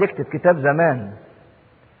ان الواحد يكتب كتاب زمان.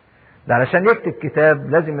 ده علشان يكتب كتاب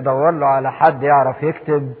لازم يدور له على حد يعرف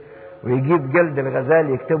يكتب، ويجيب جلد الغزال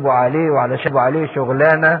يكتبوا عليه، وعلشان عليه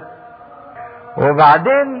شغلانة.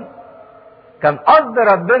 وبعدين كان قصد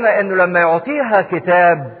ربنا انه لما يعطيها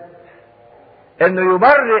كتاب انه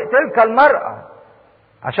يبرئ تلك المرأة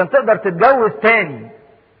عشان تقدر تتجوز تاني.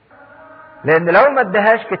 لان لو ما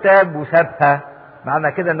ادهاش كتاب وسابها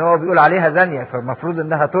معنى كده ان هو بيقول عليها زانية، فالمفروض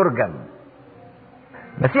انها ترجم.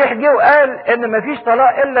 المسيح جه وقال ان مفيش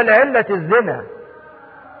طلاق الا لعلة الزنا.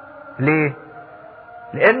 ليه؟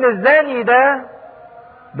 لان الزاني ده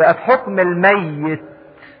بقى في حكم الميت،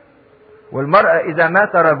 والمرأة اذا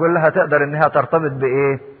مات رجلها تقدر انها ترتبط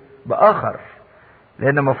بايه؟ باخر.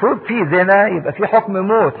 لان المفروض في زنا يبقى في حكم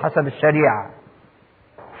موت حسب الشريعة.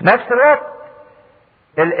 في نفس الوقت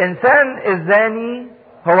الانسان الزاني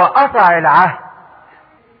هو قطع العهد،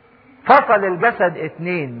 فصل الجسد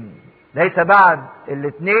اتنين، ليس بعد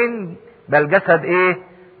الاتنين بل جسد ايه؟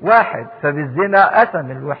 واحد. فبالزنا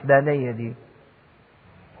قسم الوحدانية دي.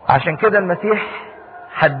 عشان كده المسيح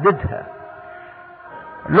حددها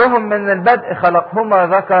لهم من البدء خلقهما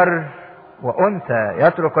ذكر وانثى،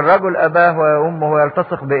 يترك الرجل اباه وامه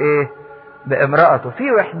ويلتصق بايه؟ بامرأته.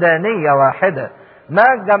 في وحدانية واحدة،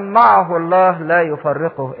 ما جمعه الله لا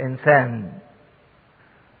يفرقه انسان.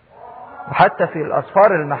 وحتى في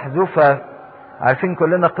الاسفار المحذوفة عارفين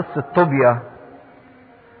كلنا قصة طوبيا.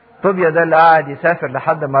 طوبيا ده اللي قاعد يسافر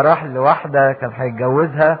لحد ما راح لواحدة كان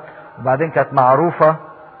هيتجوزها، وبعدين كانت معروفة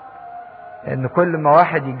ان كل ما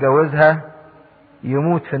واحد يتجوزها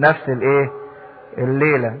يموت في نفس الايه؟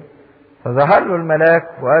 الليلة. فظهر له الملاك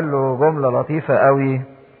وقال له جملة لطيفة قوي،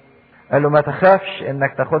 قال له ما تخافش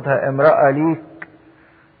انك تاخدها امرأة ليك،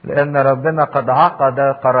 لان ربنا قد عقد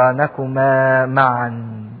قرانكما معا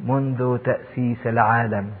منذ تأسيس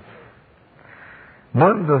العالم.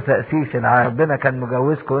 منذ تأسيس العالم ربنا كان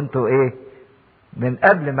مجوزكم انتوا ايه؟ من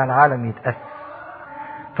قبل ما العالم يتأسس.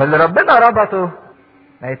 فاللي ربنا ربطه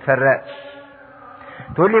ما يتفرقش.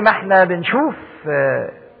 تقول لي ما احنا بنشوف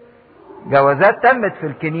جوازات تمت في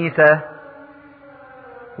الكنيسة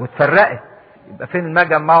واتفرقت، يبقى فين ما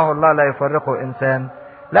جمعه الله لا يفرقه انسان؟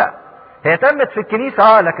 لا، هي تمت في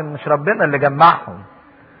الكنيسة لكن مش ربنا اللي جمعهم.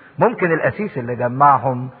 ممكن القسيس اللي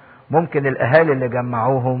جمعهم، ممكن الاهالي اللي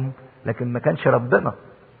جمعوهم، لكن ما كانش ربنا.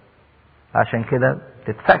 عشان كده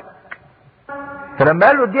تتفك. فلما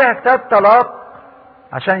قالوا اديها كتاب طلاق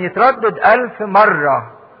عشان يتردد 1000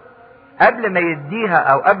 مرة قبل ما يديها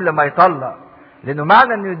او قبل ما يطلق، لانه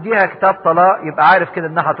معنى انه يديها كتاب طلاق يبقى عارف كده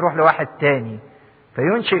انها هتروح لواحد تاني،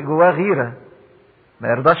 فينشئ جواه غيرة، ما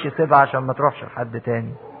يرضاش يسيبها عشان ما تروحش لحد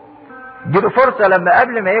تاني. اديله فرصة لما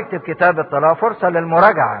قبل ما يكتب كتاب الطلاق فرصة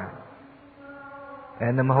للمراجعة،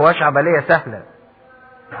 لان ما هواش عملية سهلة.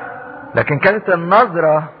 لكن كانت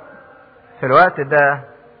النظرة في الوقت ده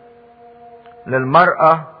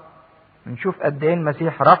للمرأة، نشوف قد ايه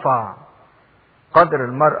المسيح رفع قدر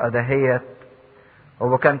المرأة دهيت.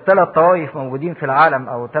 هو كان 3 طوائف موجودين في العالم،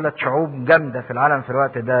 او 3 شعوب جامدة في العالم في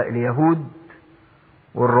الوقت ده، اليهود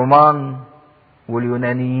والرومان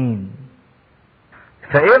واليونانيين.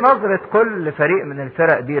 فايه نظرة كل فريق من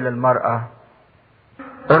الفرق دي للمرأة؟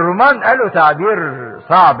 الرومان قالوا تعبير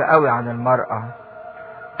صعب قوي عن المرأة،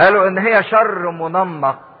 قالوا ان هي شر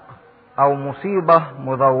منمق او مصيبة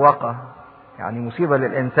مذوقة، يعني مصيبة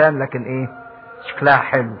للانسان لكن ايه؟ شكلها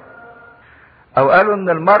حلو. او قالوا ان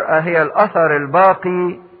المرأة هي الاثر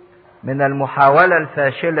الباقي من المحاولة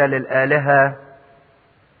الفاشلة للآلهة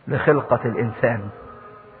لخلقة الانسان.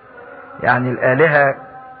 يعني الآلهة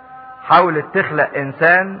حاولت تخلق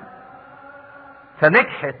انسان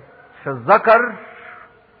فنجحت في الذكر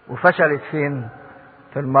وفشلت فين؟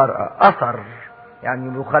 في المرأة. اثر يعني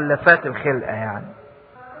مخلفات الخلقة يعني.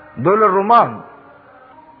 دول الرومان.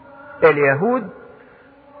 اليهود،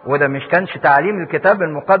 وده مش كانش تعليم الكتاب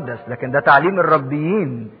المقدس لكن ده تعليم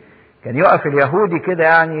الربيين. كان يقف اليهودي كده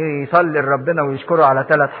يعني يصلي لربنا ويشكره على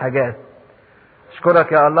 3 حاجات: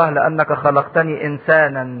 اشكرك يا الله لانك خلقتني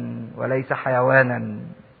انسانا وليس حيوانا،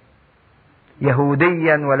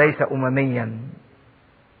 يهوديا وليس امميا،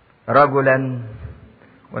 رجلا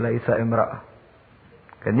وليس امرأة.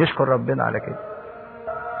 كان يشكر ربنا على كده.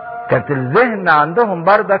 كانت الذهن عندهم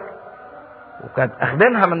بردك، وكانت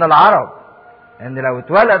اخدينها من العرب، ان لو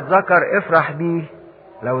اتولد ذكر افرح بيه،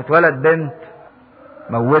 لو اتولد بنت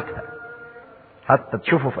موتها. حتى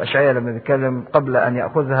تشوفوا في اشعياء لما بيتكلم قبل ان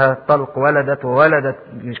ياخذها طلق ولدت، وولدت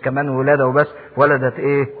مش كمان ولاده وبس، ولدت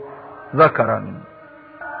ايه؟ ذكرا.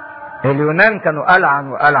 اليونان كانوا ألعن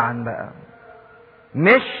وألعن بقى،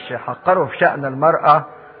 مش حقروا في شأن المرأة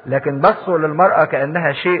لكن بصوا للمرأة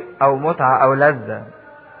كأنها شيء أو متعة أو لذة.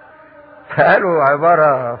 فقالوا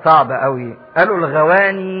عبارة صعبة قوي، قالوا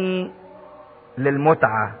الغواني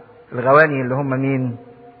للمتعة. الغواني اللي هم مين؟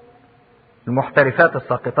 المحترفات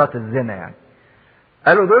الساقطات الزنا يعني.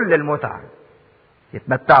 قالوا دول للمتعة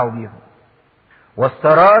يتمتعوا بيهم،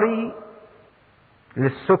 والسراري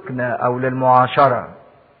للسكنة أو للمعاشرة،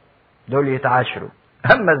 دول يتعاشروا.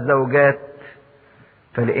 أما الزوجات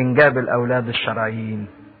فلإنجاب الأولاد الشرعيين.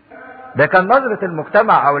 ده كان نظرة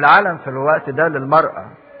المجتمع أو العالم في الوقت ده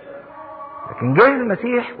للمرأة. لكن جه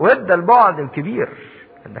المسيح وادى البعد الكبير،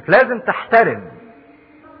 انك لازم تحترم.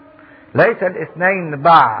 ليس الاثنين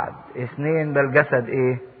بعد اثنين، بل جسد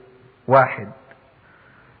ايه؟ واحد.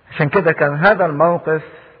 عشان كده كان هذا الموقف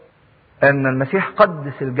ان المسيح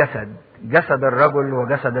قدس الجسد، جسد الرجل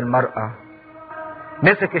وجسد المرأة.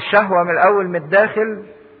 مسك الشهوة من الاول من الداخل،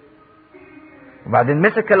 وبعدين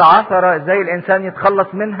مسك العثرة ازاي الانسان يتخلص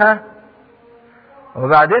منها،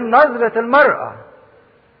 وبعدين نظرة المرأة.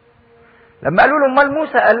 لما قالوا له امال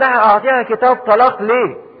موسى قال لها اعطيها كتاب طلاق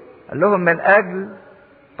ليه؟ قال لهم من اجل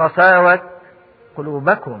قساوة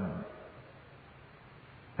قلوبكم،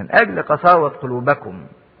 من اجل قساوة قلوبكم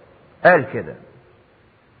قال كده.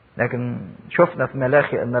 لكن شفنا في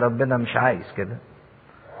ملاخي ان ربنا مش عايز كده.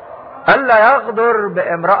 الا يغدر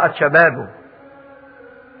بامرأة شبابه،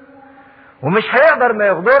 ومش هيقدر ما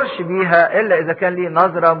يغدرش بيها الا اذا كان ليه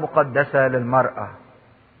نظرة مقدسة للمرأة.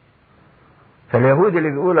 فاليهودي اللي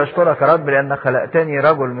بيقول اشكرك يا رب لانك خلقتني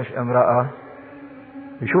رجل مش امرأة،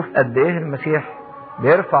 يشوف قد ايه المسيح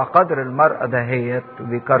بيرفع قدر المرأة دهيت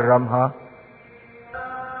وبيكرمها.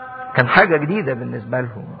 كان حاجة جديدة بالنسبة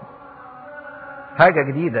لهم، حاجة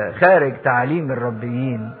جديدة خارج تعاليم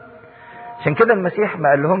الربيين. عشان كده المسيح ما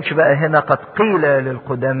قال لهمش بقى هنا قد قيل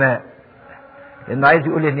للقدماء، لانه عايز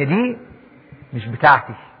يقول ان دي مش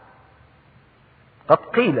بتاعتي. قد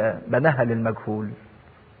قيل بناها للمجهول.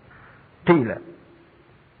 قيل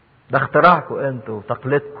ده اختراعكم انتوا،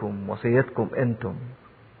 تقليدكم، وصيتكم انتم،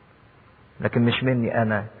 لكن مش مني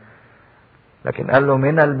انا. لكن قال له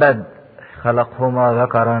من البدء خلقهما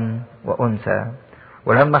ذكرا وانثى.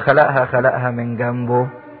 ولما خلقها من جنبه،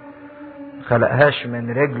 خلقهاش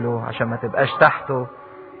من رجله عشان ما تبقاش تحته،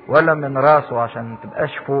 ولا من راسه عشان ما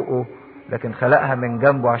تبقاش فوقه، لكن خلقها من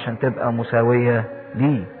جنبه عشان تبقى مساوية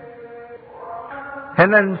ليه.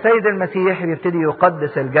 هنا السيد المسيح بيبتدي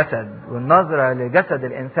يقدس الجسد، والنظرة لجسد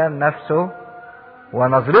الإنسان نفسه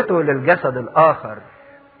ونظرته للجسد الآخر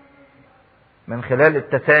من خلال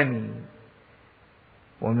التسامي،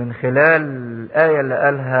 ومن خلال الآية اللي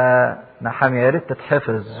قالها نحمية، يا ريت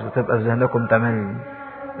تتحفظ وتبقى في ذهنكم تملي: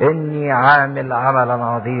 إني عامل عملا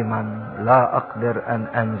عظيما لا أقدر أن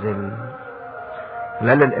أنزل.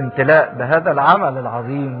 خلال الامتلاء بهذا العمل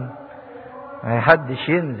العظيم ما يحدش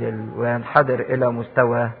ينزل وينحدر إلى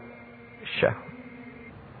مستوى الشهوة.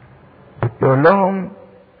 يقول لهم: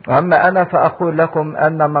 أما أنا فأقول لكم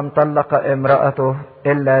أن من طلق امرأته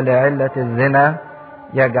إلا لعلة الزنا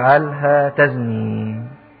يجعلها تزني،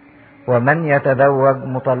 ومن يتزوج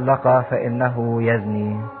مطلقة فإنه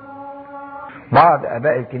يزني. بعض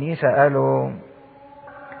آباء الكنيسة قالوا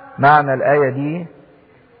معنى الآية دي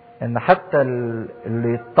إن حتى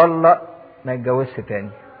اللي يتطلق ما يتجوزش تاني،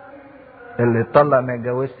 اللي يتطلق ما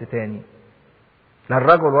يتجوزش تاني، لا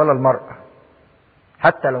الرجل ولا المرأة،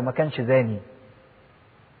 حتى لو ما كانش زاني،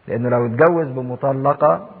 لأنه لو اتجوز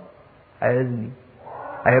بمطلقة هيزني،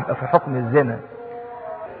 هيبقى في حكم الزنا.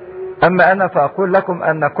 أما أنا فأقول لكم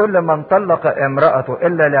أن كل من طلق امرأته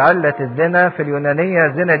إلا لعلة الزنا، في اليونانية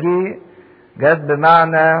الزنا دي جت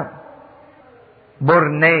بمعنى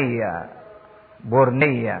بورنية.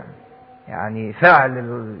 يعني فعل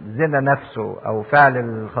الزنا نفسه او فعل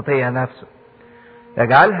الخطية نفسه،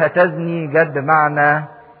 يجعلها تزني جد معنى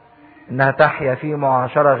انها تحيا في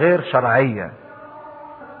معاشرة غير شرعية،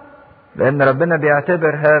 لان ربنا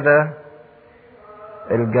بيعتبر هذا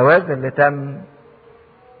الجواز اللي تم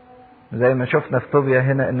زي ما شفنا في طوبيا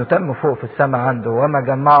هنا انه تم فوق في السماء عنده، وما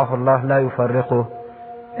جمعه الله لا يفرقه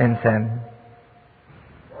انسان.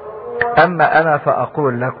 اما انا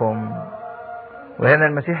فاقول لكم، وهنا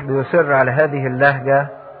المسيح بيصر على هذه اللهجة،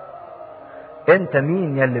 انت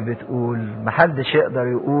مين يلي بتقول؟ محدش يقدر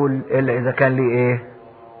يقول الا اذا كان ليه ايه؟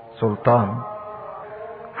 سلطان.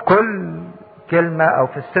 في كل كلمة او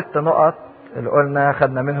في ال6 نقط اللي قلنا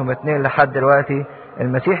خدنا منهم 2 لحد دلوقتي،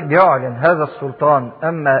 المسيح بيعلن هذا السلطان،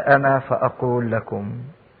 اما انا فاقول لكم،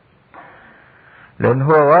 لان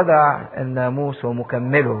هو وضع الناموس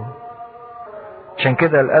ومكمله. عشان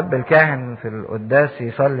كده الاب الكاهن في القداس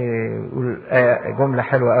يصلي يقول جملة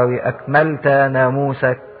حلوة قوي: اكملت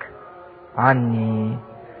ناموسك عني،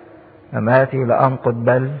 اماتي لانقض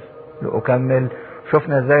بل لاكمل.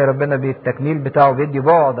 شفنا ازاي ربنا بالتكميل بتاعه بيدي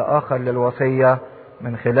بعد اخر للوصية،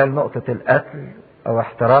 من خلال نقطة القتل او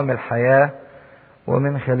احترام الحياة،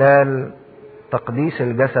 ومن خلال تقديس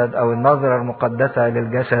الجسد او النظرة المقدسة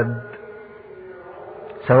للجسد،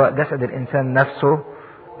 سواء جسد الانسان نفسه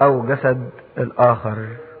او جسد الاخر.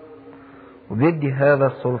 وبيدي هذا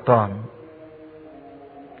السلطان.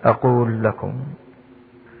 اقول لكم.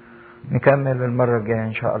 نكمل المرة الجاية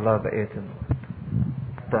ان شاء الله بقية النقط.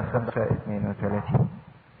 5:32.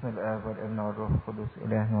 بسم الاب والابن والروح القدس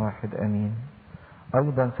اله واحد امين.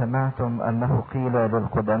 ايضا سمعتم انه قيل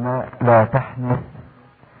للقدماء لا تحنث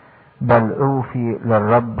بل اوفي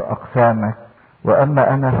للرب اقسامك،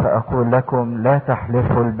 واما انا فاقول لكم لا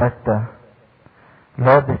تحلفوا البتة،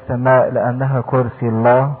 لا بالسماء لانها كرسي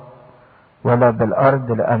الله، ولا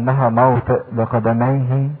بالارض لانها موطئ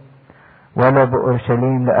لقدميه، ولا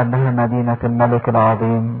باورشليم لانها مدينة الملك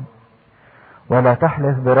العظيم. ولا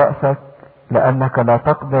تحلف برأسك لانك لا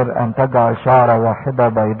تقدر ان تجعل شعرة واحدة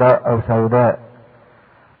بيضاء او سوداء،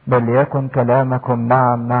 بل يكن كلامكم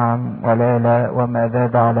نعم نعم ولا لا، وما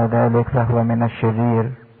زاد على ذلك فهو من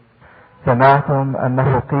الشرير. سمعتم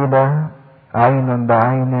انه قيل عين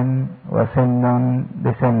بعين وسن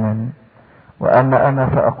بسن، واما انا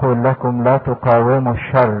فاقول لكم لا تقاوموا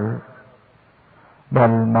الشر، بل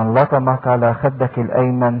من لطمك على خدك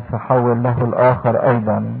الايمن فحول له الاخر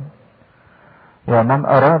ايضا، ومن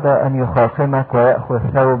اراد ان يخاصمك ويأخذ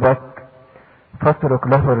ثوبك فاترك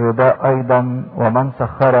له الرداء ايضا، ومن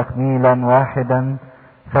سخرك ميلا واحدا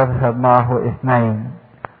فاذهب معه 2.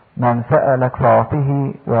 من سألك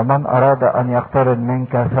فاعطه، ومن اراد ان يقترض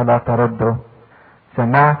منك فلا ترده.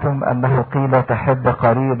 سمعتم انه قيل تحب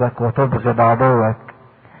قريبك وتبغض عدوك،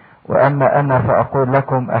 واما انا فاقول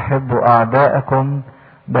لكم احبوا اعداءكم،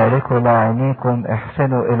 باركوا لاعنيكم،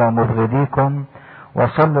 احسنوا الى مبغضيكم،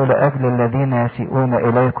 وصلوا لاجل الذين يسيئون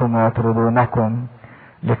اليكم ويطردونكم،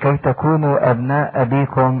 لكي تكونوا ابناء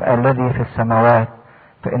ابيكم الذي في السماوات،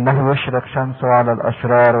 فانه يشرق شمسه على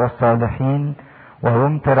الاشرار والصالحين،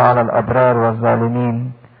 ويمطر على الابرار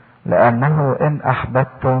والظالمين. لانه ان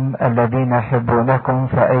احببتم الذين يحبونكم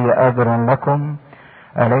فاي اجر لكم؟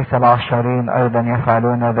 اليس العشارين ايضا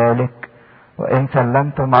يفعلون ذلك؟ وان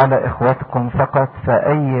سلمتم على اخوتكم فقط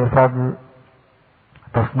فاي فضل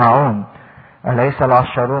تصنعون؟ اليس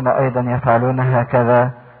العشارون ايضا يفعلون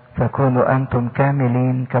هكذا؟ فكونوا انتم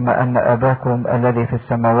كاملين كما ان اباكم الذي في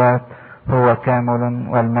السماوات هو كامل،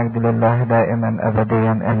 والمجد لله دائما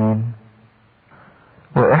ابديا امين.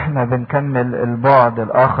 واحنا بنكمل البعد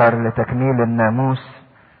الاخر لتكميل الناموس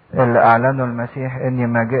اللي اعلنه المسيح: اني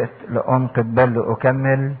ما جئت لانقض بل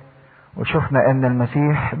لاكمل. وشفنا ان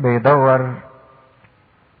المسيح بيدور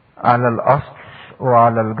على الاصل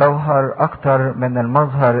وعلى الجوهر اكتر من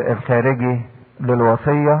المظهر الخارجي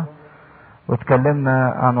للوصية.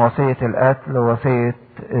 واتكلمنا عن وصية القتل ووصية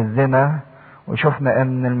الزنا، وشفنا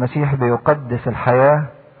ان المسيح بيقدس الحياة،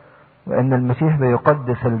 وان المسيح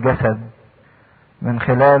بيقدس الجسد من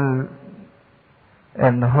خلال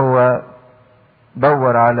ان هو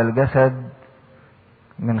دور على الجسد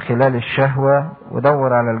من خلال الشهوة،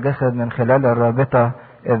 ودور على الجسد من خلال الرابطة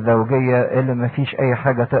الزوجية اللي مفيش اي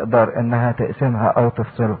حاجة تقدر انها تقسمها او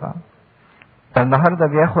تفصلها. النهاردة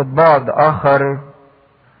بياخد بعد اخر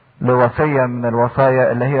لوصية من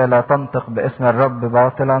الوصايا اللي هي لا تنطق باسم الرب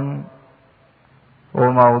باطلا،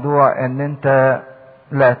 وموضوع ان انت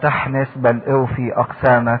لا تحنث بل اوفي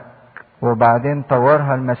اقسامك. وبعدين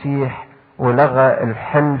طورها المسيح ولغى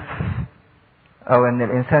الحلف او ان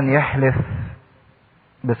الانسان يحلف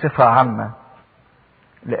بصفة عامة،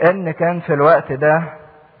 لان كان في الوقت ده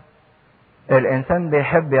الانسان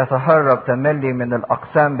بيحب يتهرب تملي من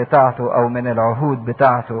الاقسام بتاعته او من العهود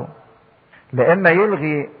بتاعته، لإما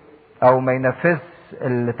يلغي او ما ينفذ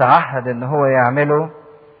اللي تعهد ان هو يعمله،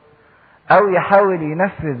 او يحاول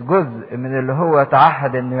ينفذ جزء من اللي هو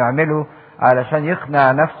تعهد انه يعمله علشان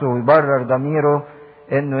يقنع نفسه ويبرر ضميره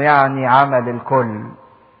انه يعني عمل الكل.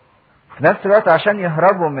 في نفس الوقت عشان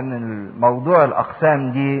يهربوا من الموضوع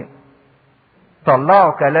الاقسام دي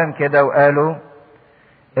طلعوا كلام كده وقالوا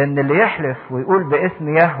ان اللي يحلف ويقول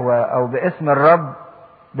باسم يهوه او باسم الرب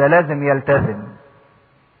ده لازم يلتزم،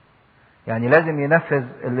 يعني لازم ينفذ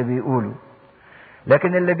اللي بيقوله.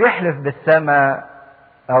 لكن اللي بيحلف بالسماء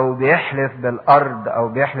او بيحلف بالارض او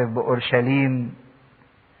بيحلف باورشليم،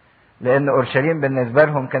 لان اورشليم بالنسبه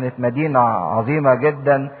لهم كانت مدينه عظيمه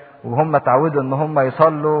جدا، وهم اتعودوا ان هم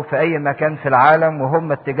يصلوا في اي مكان في العالم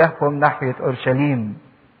وهم اتجاههم ناحيه اورشليم،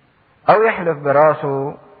 او يحلف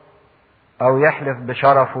براسه او يحلف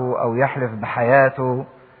بشرفه او يحلف بحياته،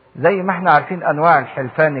 زي ما احنا عارفين انواع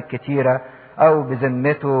الحلفان الكتيره، او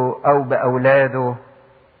بذمته او باولاده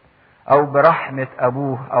او برحمه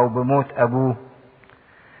ابوه او بموت ابوه.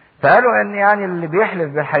 فقالوا ان يعني اللي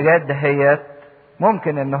بيحلف بالحاجات دهيت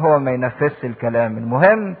ممكن ان هو ما ينفذش الكلام.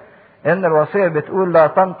 المهم ان الوصيه بتقول لا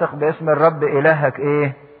تنطق باسم الرب الهك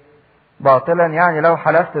ايه باطلا، يعني لو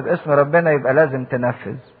حلفت باسم ربنا يبقى لازم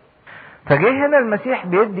تنفذ. فجه هنا المسيح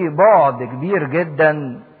بيدي بعد كبير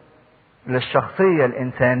جدا للشخصيه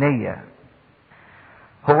الانسانيه.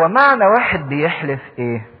 هو معنى واحد بيحلف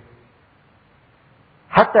ايه؟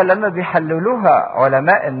 حتى لما بيحللوها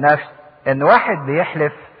علماء النفس ان واحد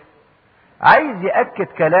بيحلف عايز يأكد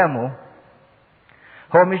كلامه،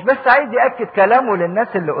 هو مش بس عايز يأكد كلامه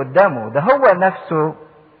للناس اللي قدامه، ده هو نفسه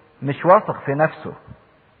مش واثق في نفسه.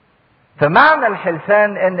 فمعنى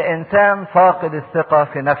الحلفان ان انسان فاقد الثقة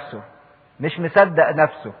في نفسه، مش مصدق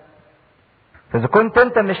نفسه. فاذا كنت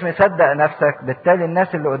انت مش مصدق نفسك بالتالي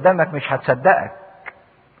الناس اللي قدامك مش هتصدقك.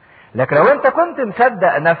 لكن لو انت كنت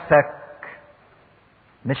مصدق نفسك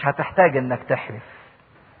مش هتحتاج انك تحلف.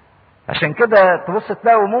 عشان كده تبص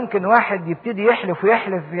تلاقوا ممكن واحد يبتدي يحلف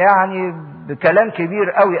ويحلف يعني بكلام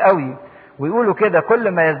كبير قوي قوي، ويقولوا كده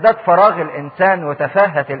كل ما يزداد فراغ الانسان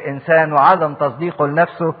وتفاهة الانسان وعدم تصديقه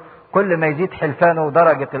لنفسه كل ما يزيد حلفانه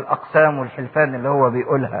ودرجة الاقسام والحلفان اللي هو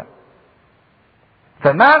بيقولها.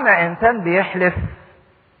 فمعنى انسان بيحلف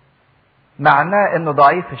معناه انه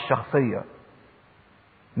ضعيف الشخصية،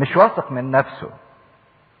 مش واثق من نفسه.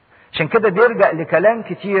 عشان كده بيرجع لكلام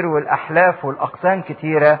كتير والاحلاف والاقسام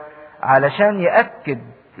كتيرة علشان يأكد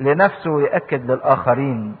لنفسه ويأكد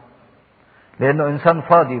للآخرين، لأنه إنسان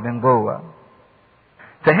فاضي من جوه.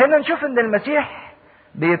 فهنا نشوف إن المسيح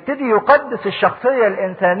بيبتدي يقدس الشخصية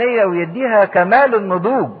الإنسانية ويديها كمال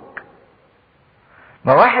النضوج.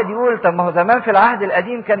 ما واحد يقول طب ما هو زمان في العهد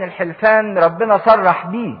القديم كان الحلفان ربنا صرح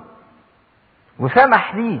بيه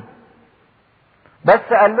وسمح ليه،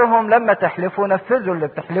 بس قال لهم لما تحلفوا نفذوا اللي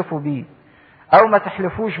بتحلفوا بيه أو ما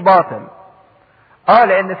تحلفوش باطل.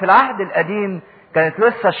 لان في العهد القديم كانت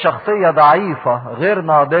لسه الشخصية ضعيفة غير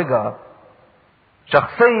ناضجة،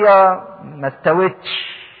 شخصية ما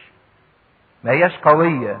استوتش، ما هياش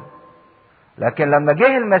قوية. لكن لما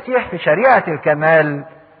جه المسيح في شريعة الكمال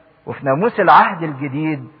وفي ناموس العهد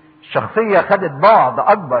الجديد الشخصية خدت بعد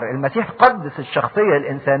اكبر. المسيح قدس الشخصية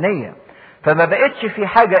الانسانية، فما بقتش في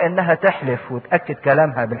حاجة انها تحلف وتأكد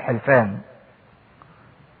كلامها بالحلفان.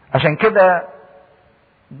 عشان كده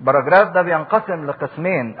البراجراف ده بينقسم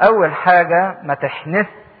لقسمين. اول حاجة ما تحنث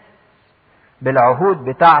بالعهود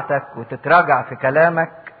بتاعتك وتتراجع في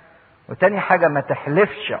كلامك، وتاني حاجة ما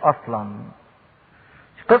تحلفش اصلا.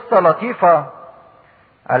 قصة لطيفة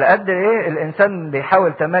على قد ايه الانسان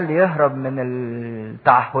بيحاول تملي يهرب من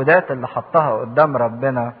التعهدات اللي حطها قدام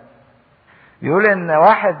ربنا. بيقول ان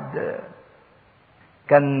واحد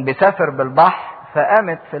كان بيسافر بالبحر،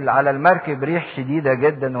 فقامت على المركب ريح شديدة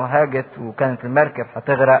جدا وهاجت وكانت المركب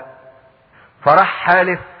هتغرق، فراح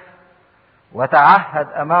حالف وتعهد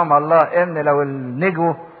امام الله ان لو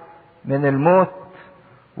نجوا من الموت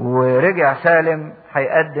ورجع سالم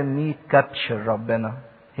هيقدم 100 كبش لربنا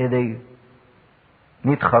هدية،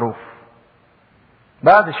 100 خروف.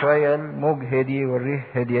 بعد شوية الموج هدي والريح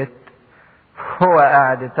هديت، هو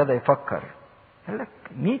قاعد ابتدى يفكر، قال لك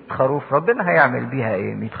 100 خروف ربنا هيعمل بيها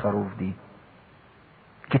ايه؟ 100 خروف دي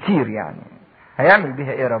كتير يعني، هيعمل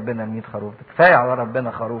بيها ايه ربنا 100 خروف؟ كفايه على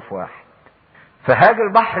ربنا خروف واحد. فهاج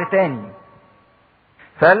البحر تاني،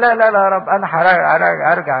 فقال لا لا لا يا رب انا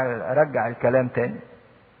ارجع الكلام تاني.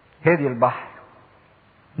 هدي البحر،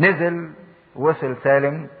 نزل وصل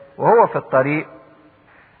سالم، وهو في الطريق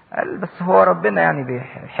قال بس هو ربنا يعني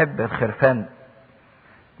بيحب الخرفان،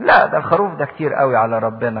 لا ده الخروف ده كتير قوي على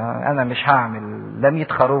ربنا، انا مش هعمل لا 100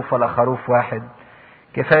 خروف ولا خروف واحد،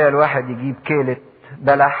 كفاية الواحد يجيب كيلة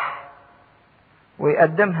بلح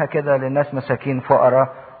ويقدمها كده للناس مساكين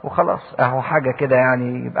فقراء وخلاص، اهو حاجة كده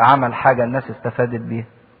يعني، يبقى عمل حاجة الناس استفادت بيها.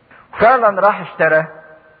 فعلا راح اشترى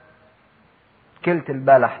كيلة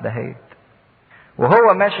البلح دهيت،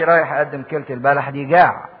 وهو ماشي رايح يقدم كيلة البلح دي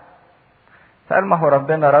جاع، فقال ما هو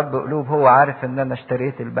ربنا رب قلوب، هو عارف ان انا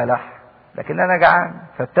اشتريت البلح لكن انا جعان،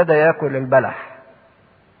 فابتدى ياكل البلح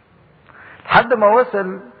لحد ما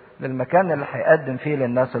وصل للمكان اللي هيقدم فيه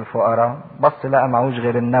للناس الفقراء. بص لقى معهوش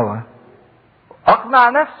غير النوى، اقنع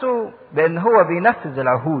نفسه بان هو بينفذ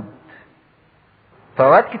العهود.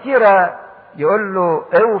 فوقت كتيرة يقول له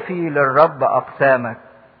اوفي للرب اقسامك،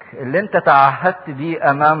 اللي انت تعهدت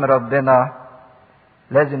بيه امام ربنا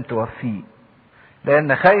لازم توفيه،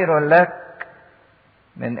 لان خير لك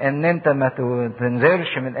من ان انت ما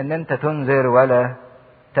تنذرش، من ان انت تنذر ولا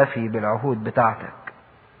تفي بالعهود بتاعتك.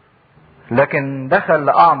 لكن دخل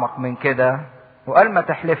لأعمق من كده وقال ما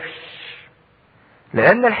تحلفش،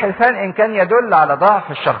 لأن الحلفان إن كان يدل على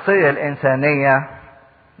ضعف الشخصية الإنسانية،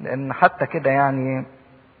 لأن حتى كده يعني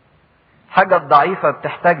حاجة ضعيفة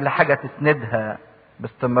بتحتاج لحاجة تسندها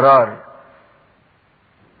باستمرار.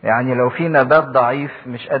 يعني لو في نبات ضعيف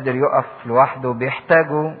مش قادر يقف لوحده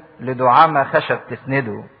بيحتاجوا لدعامة خشب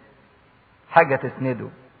تسنده، حاجة تسنده.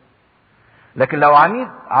 لكن لو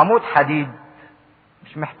عمود حديد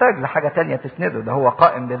مش محتاج لحاجة تانية تسنده، ده هو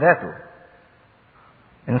قائم بذاته.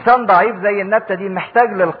 إنسان ضعيف زي النبتة دي محتاج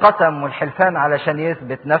للقسم والحلفان علشان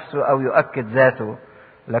يثبت نفسه أو يؤكد ذاته،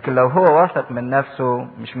 لكن لو هو واثق من نفسه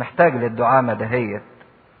مش محتاج للدعامة دهيت.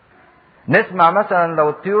 نسمع مثلا لو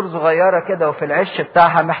الطيور صغيرة كده وفي العش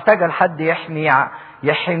بتاعها محتاجة لحد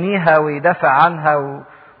يحميها ويدافع عنها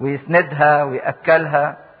ويسندها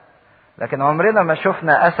ويأكلها، لكن عمرنا ما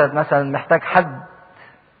شفنا أسد مثلا محتاج حد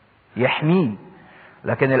يحميه.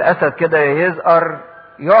 لكن الأسد كده يزقر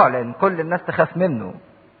يعلن، كل الناس تخاف منه.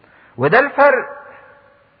 وده الفرق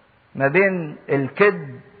ما بين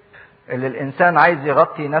الكذب اللي الإنسان عايز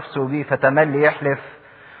يغطي نفسه بيه فتملي يحلف،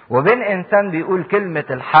 وبين إنسان بيقول كلمة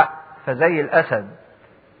الحق فزي الأسد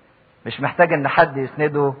مش محتاج إن حد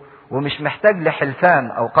يسنده، ومش محتاج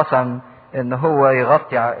لحلفان أو قسم إن هو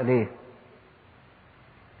يغطي عليه.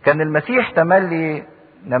 كان المسيح تملي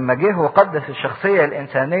لما جه وقدس الشخصية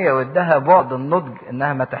الإنسانية وادها بعد النضج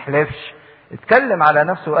إنها ما تحلفش، اتكلم على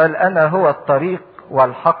نفسه وقال أنا هو الطريق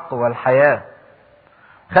والحق والحياة.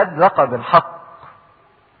 خد لقب الحق،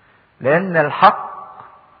 لأن الحق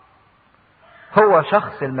هو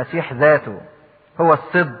شخص المسيح ذاته، هو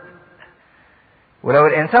الصدق. ولو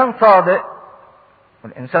الإنسان صادق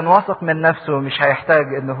والإنسان واثق من نفسه مش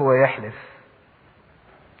هيحتاج إنه هو يحلف.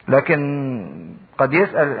 لكن قد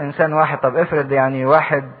يسأل الإنسان واحد، طب افرض يعني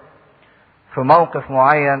واحد في موقف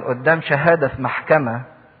معين قدام شهادة في محكمة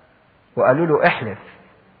وقالوا له احلف،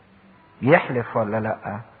 يحلف ولا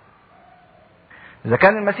لا؟ إذا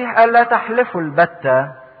كان المسيح قال لا تحلفوا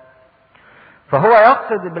البتة، فهو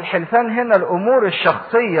يقصد بالحلفان هنا الأمور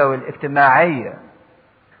الشخصية والاجتماعية.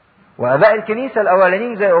 وآباء الكنيسة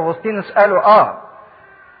الأولانيين زي أغسطينوس قالوا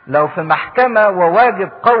لو في محكمة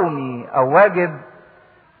وواجب قومي أو واجب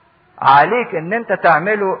عليك ان انت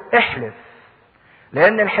تعمله احلف،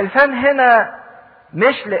 لان الحلفان هنا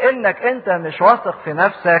مش لانك انت مش واثق في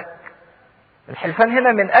نفسك، الحلفان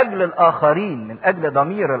هنا من اجل الاخرين، من اجل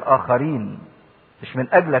ضمير الاخرين، مش من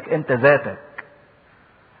اجلك انت ذاتك.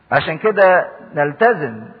 عشان كده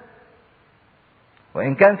نلتزم،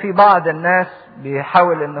 وان كان في بعض الناس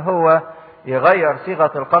بيحاول ان هو يغير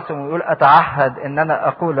صيغة القسم ويقول اتعهد ان انا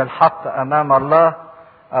اقول الحق امام الله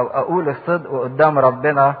او اقول الصدق قدام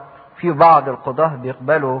ربنا، في بعض القضاة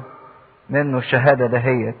بيقبلوا منه الشهادة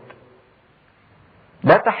دهيت.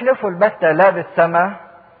 لا تحلفوا البتة لا بالسماء،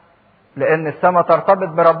 لأن السماء ترتبط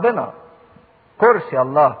بربنا، كرسي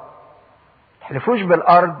الله. تحلفوش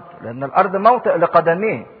بالأرض، لأن الأرض موطئ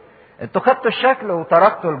لقدميه. انتوا خدتوا الشكل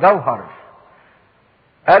وتركتوا الجوهر.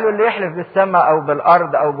 قالوا اللي يحلف بالسماء أو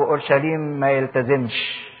بالأرض أو بأورشليم ما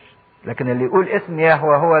يلتزمش، لكن اللي يقول اسم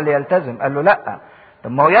يهوه هو اللي يلتزم. قال له لأ،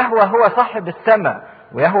 طب ما هو يهوه هو صاحب السماء،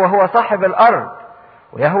 ويهوه هو صاحب الأرض،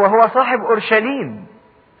 ويهوه هو صاحب أورشليم،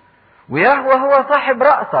 ويهوه هو صاحب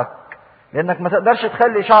رأسك، لأنك ما تقدرش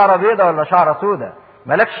تخلي شعرة بيضة ولا شعرة سودة،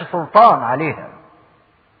 مالكش سلطان عليها.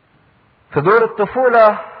 في دور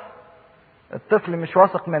الطفولة الطفل مش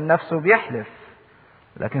واثق من نفسه بيحلف،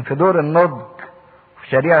 لكن في دور النضج في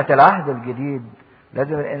شريعة العهد الجديد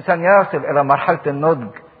لازم الإنسان يصل إلى مرحلة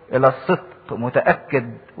النضج، إلى الصدق،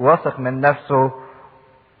 متأكد واثق من نفسه.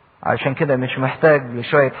 عشان كده مش محتاج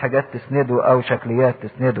لشوية حاجات تسنده أو شكليات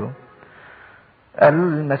تسنده. قال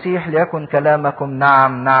المسيح ليكن كلامكم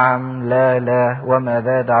نعم نعم لا لا وما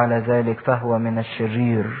زاد على ذلك فهو من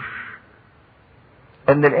الشرير.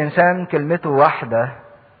 ان الانسان كلمته واحدة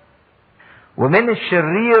ومن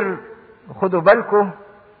الشرير. خدوا بالكم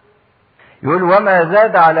يقول وما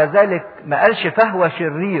زاد على ذلك، ما قالش فهو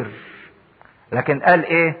شرير، لكن قال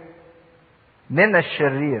ايه؟ من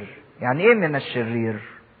الشرير. يعني ايه من الشرير؟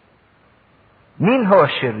 مين هو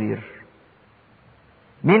الشرير؟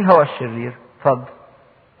 مين هو الشرير؟ اتفضل.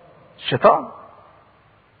 الشيطان.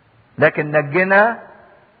 لكن نجنا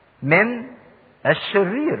من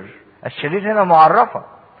الشرير. الشرير هنا معرفة.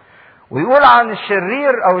 ويقول عن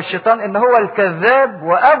الشرير او الشيطان ان هو الكذاب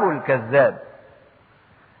وابو الكذاب.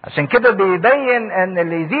 عشان كده بيبين ان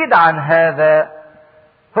اللي يزيد عن هذا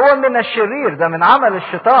هو من الشرير. ده من عمل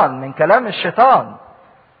الشيطان، من كلام الشيطان،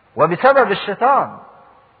 وبسبب الشيطان،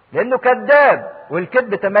 لانه كذاب،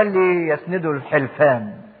 والكذب تملي يسنده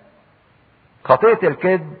الحلفان. خطيئة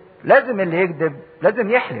الكذب لازم اللي يكذب لازم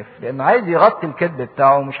يحلف، لانه عايز يغطي الكذب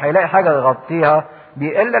بتاعه، مش هيلاقي حاجة يغطيها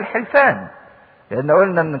بيقل الحلفان. لان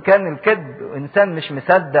قلنا ان كان الكذب انسان مش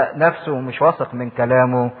مصدق نفسه ومش واثق من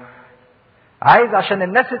كلامه، عايز عشان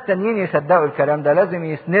الناس التانيين يصدقوا الكلام ده لازم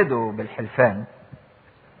يسندوا بالحلفان.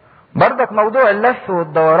 بردك موضوع اللف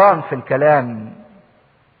والدوران في الكلام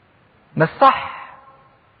مش صح،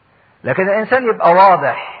 لكن الانسان يبقى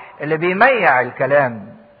واضح، اللي بيميع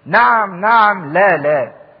الكلام نعم نعم لا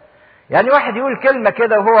لا. يعني واحد يقول كلمة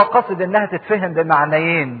كده وهو قصد انها تتفهم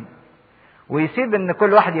بمعنيين، ويسيب ان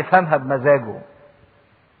كل واحد يفهمها بمزاجه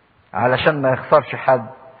علشان ما يخسرش حد،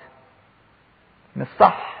 مش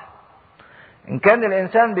صح. ان كان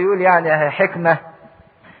الانسان بيقول يعني هي حكمة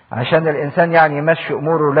عشان الانسان يعني يمشي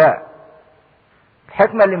اموره، لا.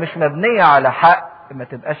 الحكمة اللي مش مبنية على حق ما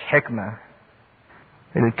تبقاش حكمة.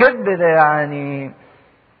 الكذب ده يعني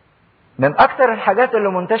من اكتر الحاجات اللي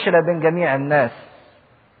منتشرة بين جميع الناس،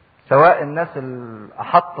 سواء الناس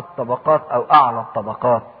احط الطبقات او اعلى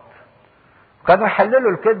الطبقات. كانوا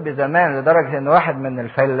يحللوا الكذب زمان لدرجة ان واحد من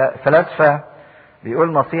الفلاسفة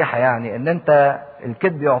بيقول نصيحة، يعني ان انت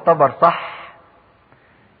الكذب يعتبر صح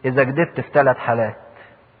اذا كذبت في 3 حالات.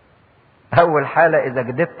 اول حالة اذا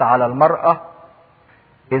كذبت على المرأة،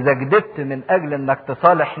 اذا كذبت من اجل انك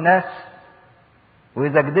تصالح ناس،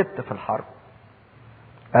 واذا كذبت في الحرب.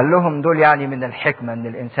 قال لهم دول يعني من الحكمة ان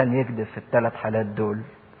الانسان يكذب في ال3 حالات دول.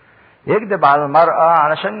 يكذب على المرأة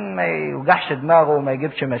علشان ما يوجعش دماغه وما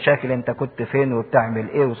يجيبش مشاكل، انت كنت فين وبتعمل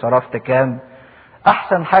ايه وصرفت كام.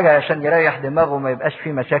 احسن حاجة عشان يريح دماغه وما يبقاش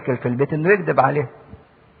فيه مشاكل في البيت انه يكذب عليه.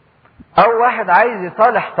 او واحد عايز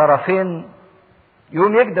يصالح طرفين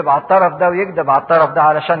يقوم يكذب على الطرف ده ويكذب على الطرف ده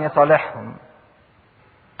علشان يصالحهم.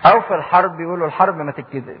 او في الحرب يقولوا الحرب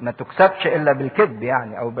ما تكسبش الا بالكذب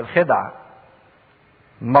يعني او بالخدعة.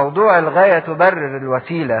 موضوع الغاية تبرر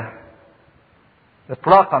الوسيلة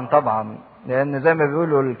اطلاقا طبعا، لان زي ما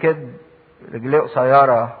بيقولوا الكذب رجليه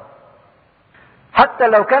قصيرة. حتى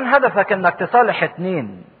لو كان هدفك انك تصالح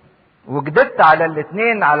 2 وكذبت على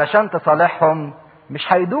ال2 علشان تصالحهم،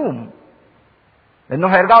 مش هيدوم، لانه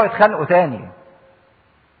هيرجعوا يتخانقوا تاني،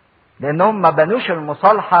 لانهم ما بنوش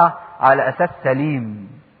المصالحة على اساس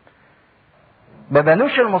سليم. ما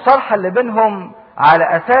بنوش المصالحة اللي بينهم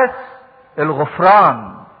على اساس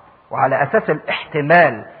الغفران وعلى اساس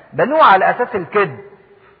الاحتمال، بنوه على اساس الكذب.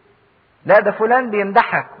 لا ده فلان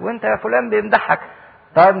بيمدحك وانت يا فلان بيمدحك،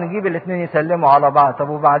 طيب نجيب ال2 يسلموا على بعض. طب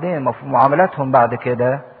وبعدين في معاملاتهم بعد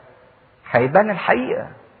كده هيبان الحقيقة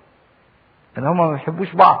ان هم ما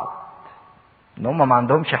بيحبوش بعض، ان هم ما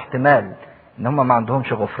عندهمش احتمال، ان هم ما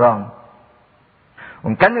عندهمش غفران.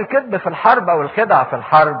 وان كان الكذب في الحرب او الخدعة في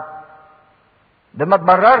الحرب ده ما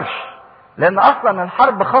تبررش، لان اصلا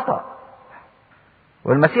الحرب خطأ.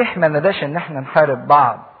 والمسيح ما نداش ان احنا نحارب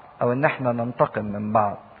بعض او ان احنا ننتقم من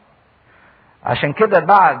بعض. عشان كده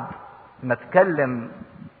بعد ما اتكلم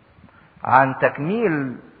عن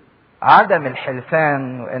تكميل عدم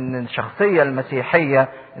الحلفان، وان الشخصية المسيحية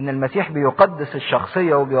ان المسيح بيقدس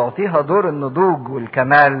الشخصية وبيعطيها دور النضوج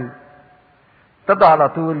والكمال، ابتدى على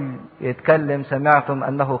طول يتكلم سمعتم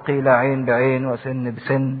انه قيل عين بعين وسن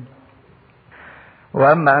بسن،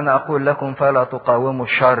 واما انا اقول لكم فلا تقاوموا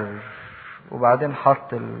الشر. وبعدين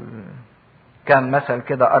حط كان مثل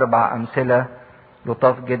كده 4 امثلة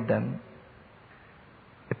لطاف جدا.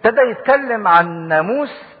 ابتدى يتكلم عن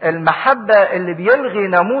ناموس المحبة اللي بيلغي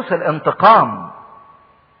ناموس الانتقام.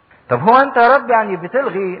 طب هو انت يا رب يعني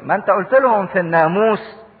بتلغي؟ ما انت قلت لهم في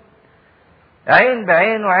الناموس عين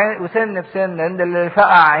بعين وسن بسن، ان اللي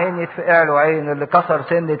فقع عين يتفقع له عين، اللي كسر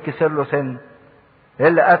سن يتكسر له سن،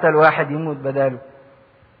 اللي قتل واحد يموت بداله.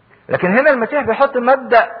 لكن هنا المسيح بيحط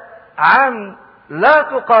مبدأ عام، لا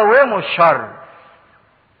تقاوموا الشر.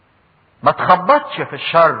 ما تخبطش في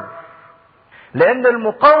الشر، لان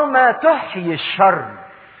المقاومة تحيي الشر.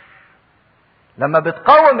 لما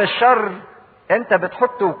بتقاوم الشر انت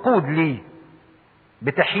بتحط وقود ليه،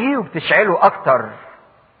 بتحييه وبتشعله اكتر.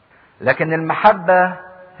 لكن المحبة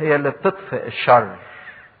هي اللي بتطفئ الشر،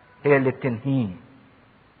 هي اللي بتنهيه.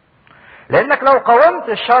 لانك لو قاومت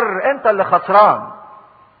الشر انت اللي خسران،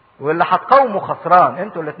 واللي هتقاومه خسران،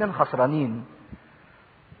 انتوا الاتنين خسرانين.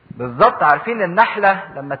 بالظبط. عارفين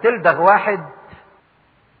النحلة لما تلدغ واحد،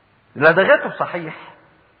 لدغته صحيح،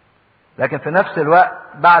 لكن في نفس الوقت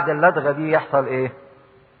بعد اللدغة دي يحصل ايه؟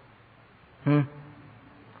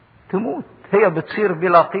 تموت. هي بتصير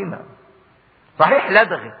بلا قيمة. صحيح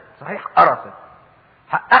لدغت، صحيح قرصت،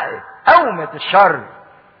 حققت، قومت الشر،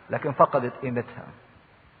 لكن فقدت قيمتها.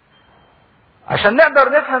 عشان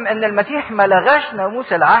نقدر نفهم ان المسيح ما لغاش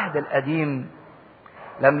ناموس العهد القديم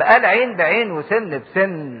لما قال عين بعين وسن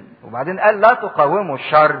بسن، وبعدين قال لا تقاوموا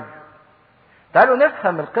الشر. تعالوا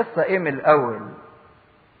نفهم القصة ايه من الاول.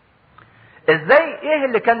 ازاي ايه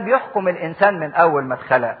اللي كان بيحكم الانسان من اول ما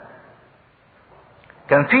اتخلق؟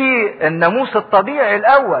 كان في الناموس الطبيعي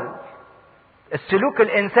الاول، السلوك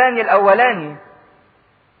الانساني الاولاني.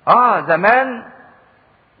 زمان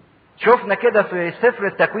شفنا كده في سفر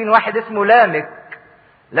التكوين واحد اسمه لامك.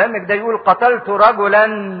 لامك ده يقول قتلت رجلا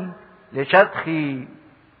لشدخي،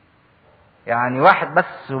 يعني واحد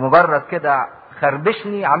بس مجرد كده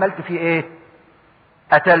خربشني عملت فيه ايه؟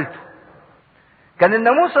 قتلته. كان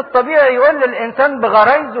الناموس الطبيعي يقول للانسان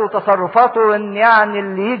بغرايزه وتصرفاته ان يعني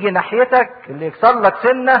اللي يجي ناحيتك، اللي يكسر لك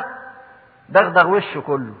سنه دغدغ وشه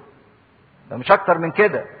كله، ده مش اكتر من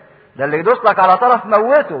كده. ده اللي يدوس لك على طرف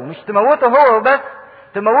موته، مش تموته هو بس،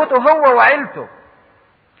 تموته هو وعيلته.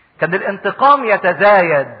 كان الانتقام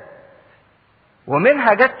يتزايد،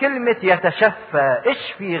 ومنها جت كلمة يتشفى.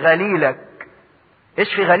 اشفي غليلك.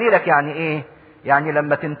 اشفي غليلك يعني ايه؟ يعني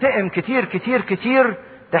لما تنتقم كتير كتير كتير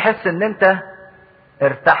تحس ان انت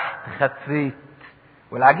ارتحت، خفيت.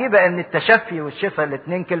 والعجيبة ان التشفي والشفاء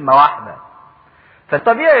الاتنين كلمة واحدة.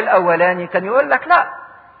 فالطبيعي الاولاني كان يقول لك لا،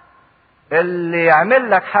 اللي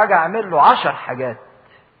يعمل لك حاجة اعمل له 10 حاجات.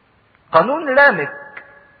 قانون لامك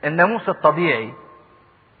الناموس الطبيعي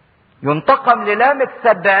ينتقم للامك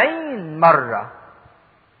 70 مرة.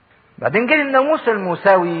 بعدين جه الناموس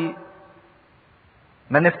الموسوي.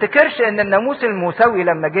 ما نفتكرش ان الناموس الموسوي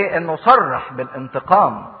لما جه انه صرح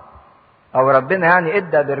بالانتقام، او ربنا يعني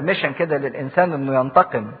ادى برميشن كده للانسان انه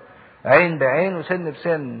ينتقم. عين بعين وسن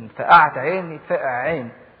بسن، فقعت عين يتفقع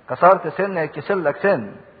عين، كسرت سن يتكسر لك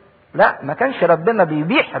سن. لا، ما كانش ربنا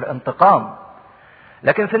بيبيح الانتقام.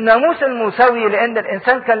 لكن في الناموس الموسوي لان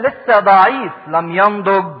الانسان كان لسه ضعيف لم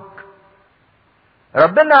ينضج،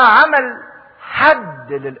 ربنا عمل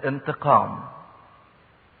حد للانتقام.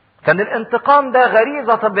 كان الانتقام ده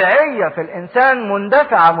غريزة طبيعية في الانسان،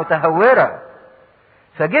 مندفعة متهورة.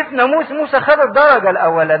 فجه في ناموس موسى خد الدرجة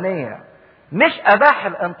الاولانية، مش اباح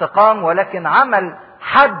الانتقام ولكن عمل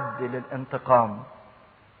حد للانتقام.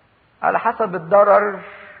 على حسب الضرر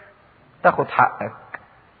تاخد حقك،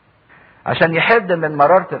 عشان يحد من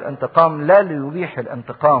مرارة الانتقام، لا ليبيح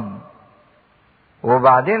الانتقام.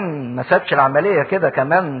 وبعدين ما سابش العملية كده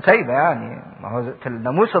كمان سايبة. يعني ما هو في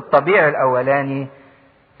الناموس الطبيعي الاولاني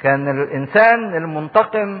كان الانسان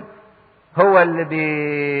المنتقم هو اللي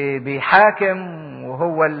بيحاكم،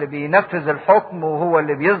 وهو اللي بينفذ الحكم، وهو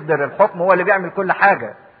اللي بيصدر الحكم، وهو اللي بيعمل كل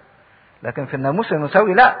حاجة. لكن في الناموس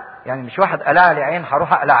المساوي لا، يعني مش واحد قلع لي عين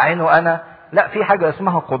هروح اقلع عينه انا. لا، في حاجة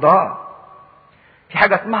اسمها قضاء، في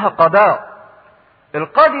حاجة اسمها قضاء.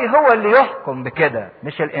 القاضي هو اللي يحكم بكده،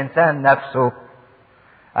 مش الانسان نفسه،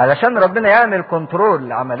 علشان ربنا يعمل كنترول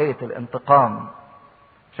لعملية الانتقام.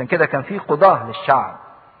 عشان كده كان في قضاة للشعب.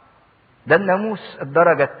 ده الناموس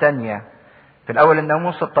الدرجة الثانية. في الاول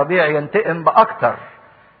الناموس الطبيعي ينتقم باكتر،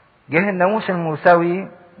 جه الناموس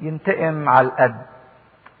الموسوي ينتقم على القد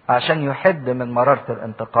عشان يحد من مرارة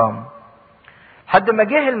الانتقام. حد ما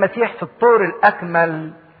جه المسيح في الطور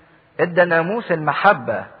الاكمل ادى ناموس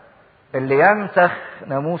المحبة اللي ينسخ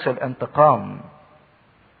ناموس الانتقام.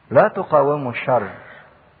 لا تقاوموا الشر.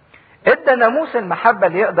 ادى ناموس المحبة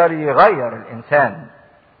اللي يقدر يغير الانسان.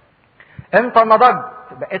 انت نضجت،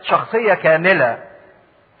 بقيت شخصية كاملة،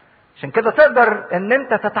 عشان كده تقدر ان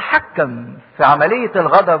انت تتحكم في عملية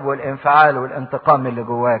الغضب والانفعال والانتقام اللي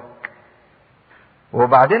جواك.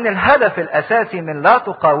 وبعدين الهدف الاساسي من لا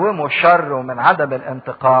تقاوموا الشر ومن عدم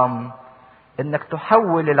الانتقام انك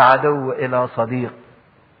تحول العدو الى صديق.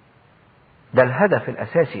 ده الهدف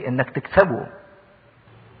الاساسي، انك تكسبه.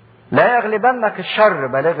 لا يغلبنك الشر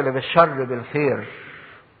بل اغلب الشر بالخير.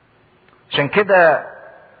 عشان كده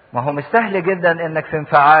ما هو مستهل جدا انك في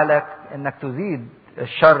انفعالك انك تزيد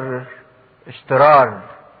الشر اشترار،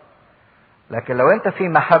 لكن لو انت في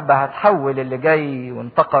محبة هتحول اللي جاي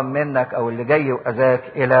وانتقم منك او اللي جاي واذاك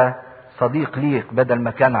الى صديق ليك بدل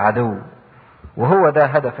ما كان عدو. وهو ده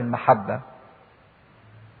هدف المحبة.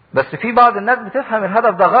 بس في بعض الناس بتفهم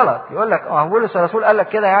الهدف ده غلط، يقول لك بولس الرسول قال لك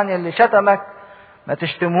كده يعني اللي شتمك ما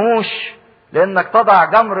تشتموش لانك تضع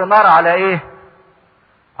جمر نار على ايه؟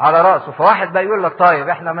 على راسه. فواحد بقى يقول لك طيب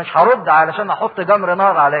احنا مش هرد علشان احط جمر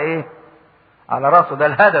نار على ايه؟ على راسه. ده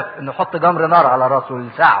الهدف انه يحط جمر نار على راسه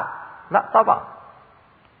لساعه؟ لا طبعا،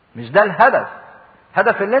 مش ده الهدف.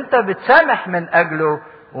 هدف اللي انت بتسامح من اجله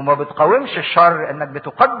وما بتقاومش الشر، انك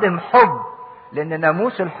بتقدم حب، لان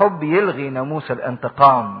ناموس الحب يلغي ناموس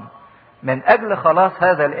الانتقام من اجل خلاص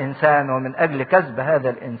هذا الانسان ومن اجل كسب هذا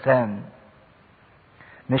الانسان،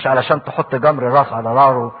 مش علشان تحط جمر راس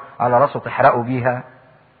على راسه تحرقه بيها.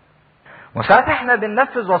 وساعات احنا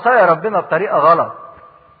بننفذ وصايا ربنا بطريقه غلط،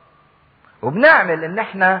 وبنعمل ان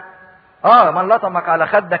احنا من لطمك على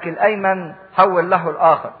خدك الايمن حول له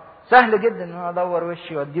الاخر. سهل جدا ان انا ادور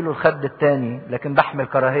وشي واديله الخد التاني، لكن بحمل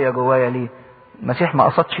كراهيه جوايا ليه؟ المسيح ما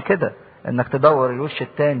قصدش كده انك تدور الوش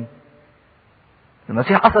التاني.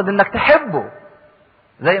 المسيح قصد انك تحبه،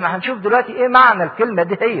 زي ما هنشوف دلوقتي ايه معنى الكلمه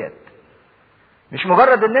دي. هي مش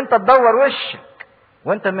مجرد ان انت تدور وشك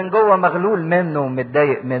وانت من جوه مغلول منه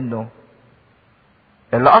ومتضايق منه.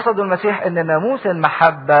 اللي قصده المسيح ان ناموس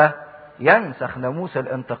المحبه ينسخ ناموس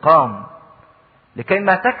الانتقام، لكي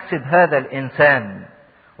ما تكسب هذا الانسان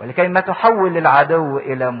ولكي ما تحول العدو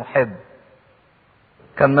الى محب.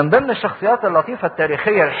 كان من ضمن الشخصيات اللطيفه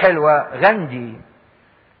التاريخيه الحلوه غاندي.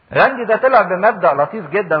 غاندي ده طلع بمبدأ لطيف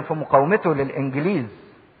جدا في مقاومته للانجليز.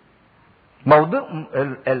 موضوع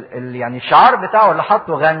يعني الشعار بتاعه اللي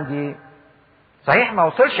حطه غاندي صحيح ما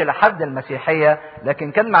وصلش لحد المسيحيه،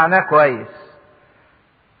 لكن كان معناه كويس.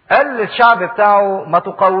 قال للشعب بتاعه ما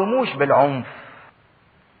تقاوموش بالعنف،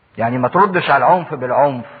 يعني ما تردش على العنف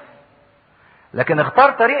بالعنف، لكن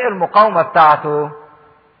اختار طريق المقاومة بتاعته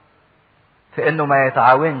في انه ما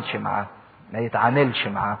يتعاونش معاه، ما يتعاملش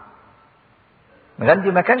معاه.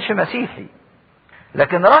 غاندي ما كانش مسيحي،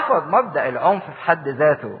 لكن رفض مبدأ العنف في حد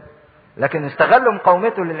ذاته، لكن استغل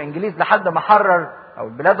مقاومته للانجليز لحد ما حرر او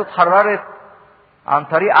البلاد اتحررت عن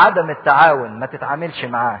طريق عدم التعاون. ما تتعاملش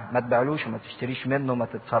معاه، ما تبيعلوش وما تشتريش منه، ما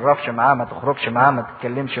تتصرفش معاه، ما تخرجش معاه، ما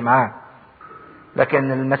تتكلمش معاه.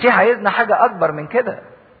 لكن المسيح عايزنا حاجة اكبر من كده.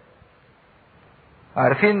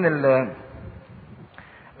 عارفين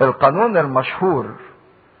القانون المشهور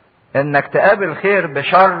انك تقابل خير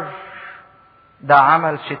بشر ده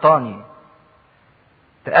عمل شيطاني،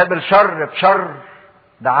 تقابل شر بشر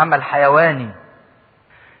ده عمل حيواني،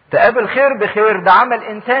 تقابل خير بخير ده عمل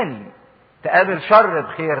انساني، تقابل شر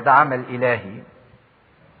بخير ده عمل الهي.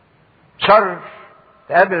 شر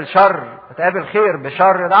تقابل خير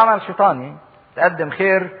بشر ده عمل شيطاني. تقدم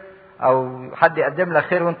خير او حد يقدم لك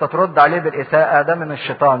خير وانت ترد عليه بالاساءة ده من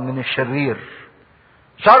الشيطان، من الشرير.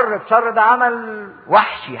 شر بشر ده عمل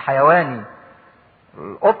وحشي حيواني.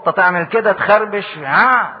 القطة تعمل كده تخربش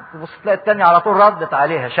تبص تلاقي التاني على طول ردت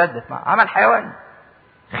عليها شدت معها، عمل حيواني.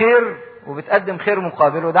 خير وبتقدم خير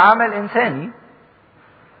مقابله ده عمل انساني.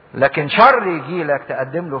 لكن شر يجي لك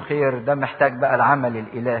تقدم له خير ده محتاج بقى العمل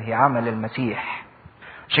الالهي، عمل المسيح.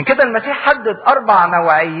 عشان كده المسيح حدد 4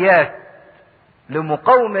 نوعيات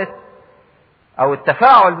لمقاومة او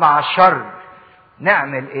التفاعل مع الشر.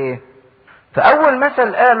 نعمل ايه؟ فاول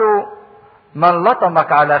مثل قالوا من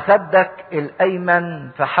لطمك على خدك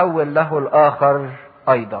الايمن فحول له الاخر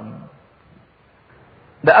ايضا.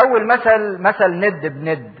 ده اول مثل ند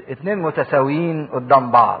بند، 2 متساويين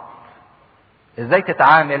قدام بعض. ازاي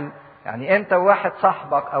تتعامل؟ يعني انت وواحد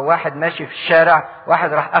صاحبك او واحد ماشي في الشارع،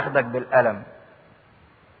 واحد راح اخدك بالقلم،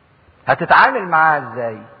 هتتعامل معاه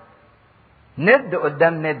ازاي؟ ند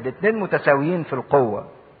قدام ند، 2 متساويين في القوة،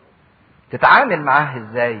 تتعامل معاه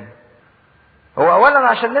ازاي؟ هو اولا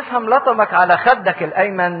عشان نفهم لطمك على خدك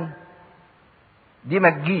الايمن دي ما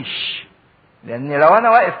تجيش، لان لو انا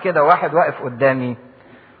واقف كده واحد واقف قدامي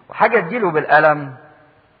وحاجة اديله بالقلم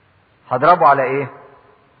هضربه على ايه؟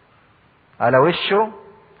 على وشه،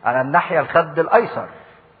 على الناحية الخد الايسر،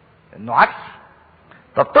 انه عكسي.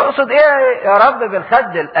 طب تقصد ايه يا رب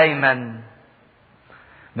بالخد الايمن؟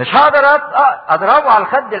 مش هقدر اضربه على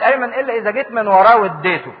الخد الايمن الا اذا جيت من وراه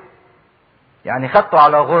واديته، يعني خدته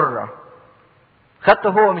على غرة، خدته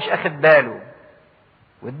هو مش اخد باله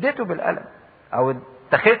واديته بالقلم، او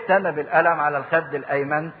اتخذت انا بالقلم على الخد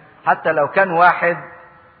الايمن حتى لو كان واحد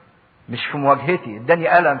مش في مواجهتي، اداني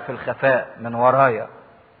قلم في الخفاء من ورايا.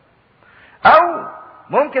 او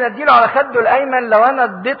ممكن اديله على خده الايمن لو انا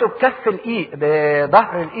اديته بكف الايد،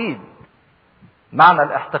 بظهر الايد، معنى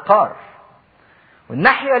الاحتقار.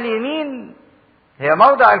 والناحية اليمين هي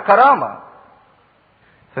موضع الكرامة،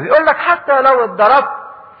 فبيقول لك حتى لو اتضربت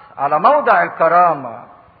على موضع الكرامة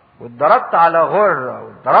واتضربت على غرة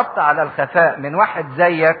واتضربت على الخفاء من واحد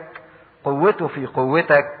زيك قوته في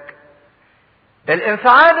قوتك،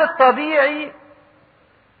 الانفعال الطبيعي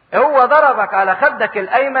هو ضربك على خدك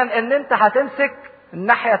الايمن ان انت هتمسك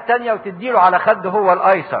الناحية التانية وتديله على خده هو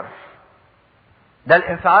الايسر. ده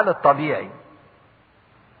الانفعال الطبيعي.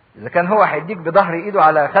 اذا كان هو هيديك بظهر ايده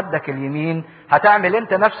على خدك اليمين، هتعمل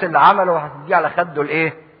انت نفس اللي عمله وهتديه على خده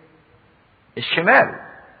الايه؟ الشمال.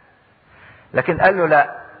 لكن قال له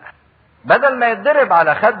لا، بدل ما يتضرب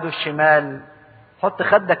على خده الشمال حط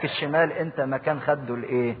خدك الشمال انت مكان خده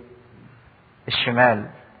الايه؟ الشمال.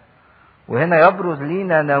 وهنا يبرز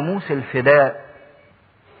لينا ناموس الفداء.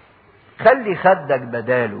 خلي خدك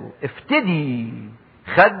بداله، افتدي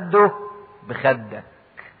خده بخدك،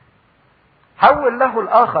 حول له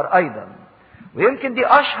الاخر ايضا. ويمكن دي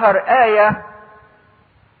اشهر آية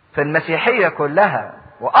في المسيحية كلها،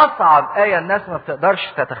 واصعب آية الناس ما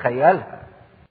بتقدرش تتخيلها.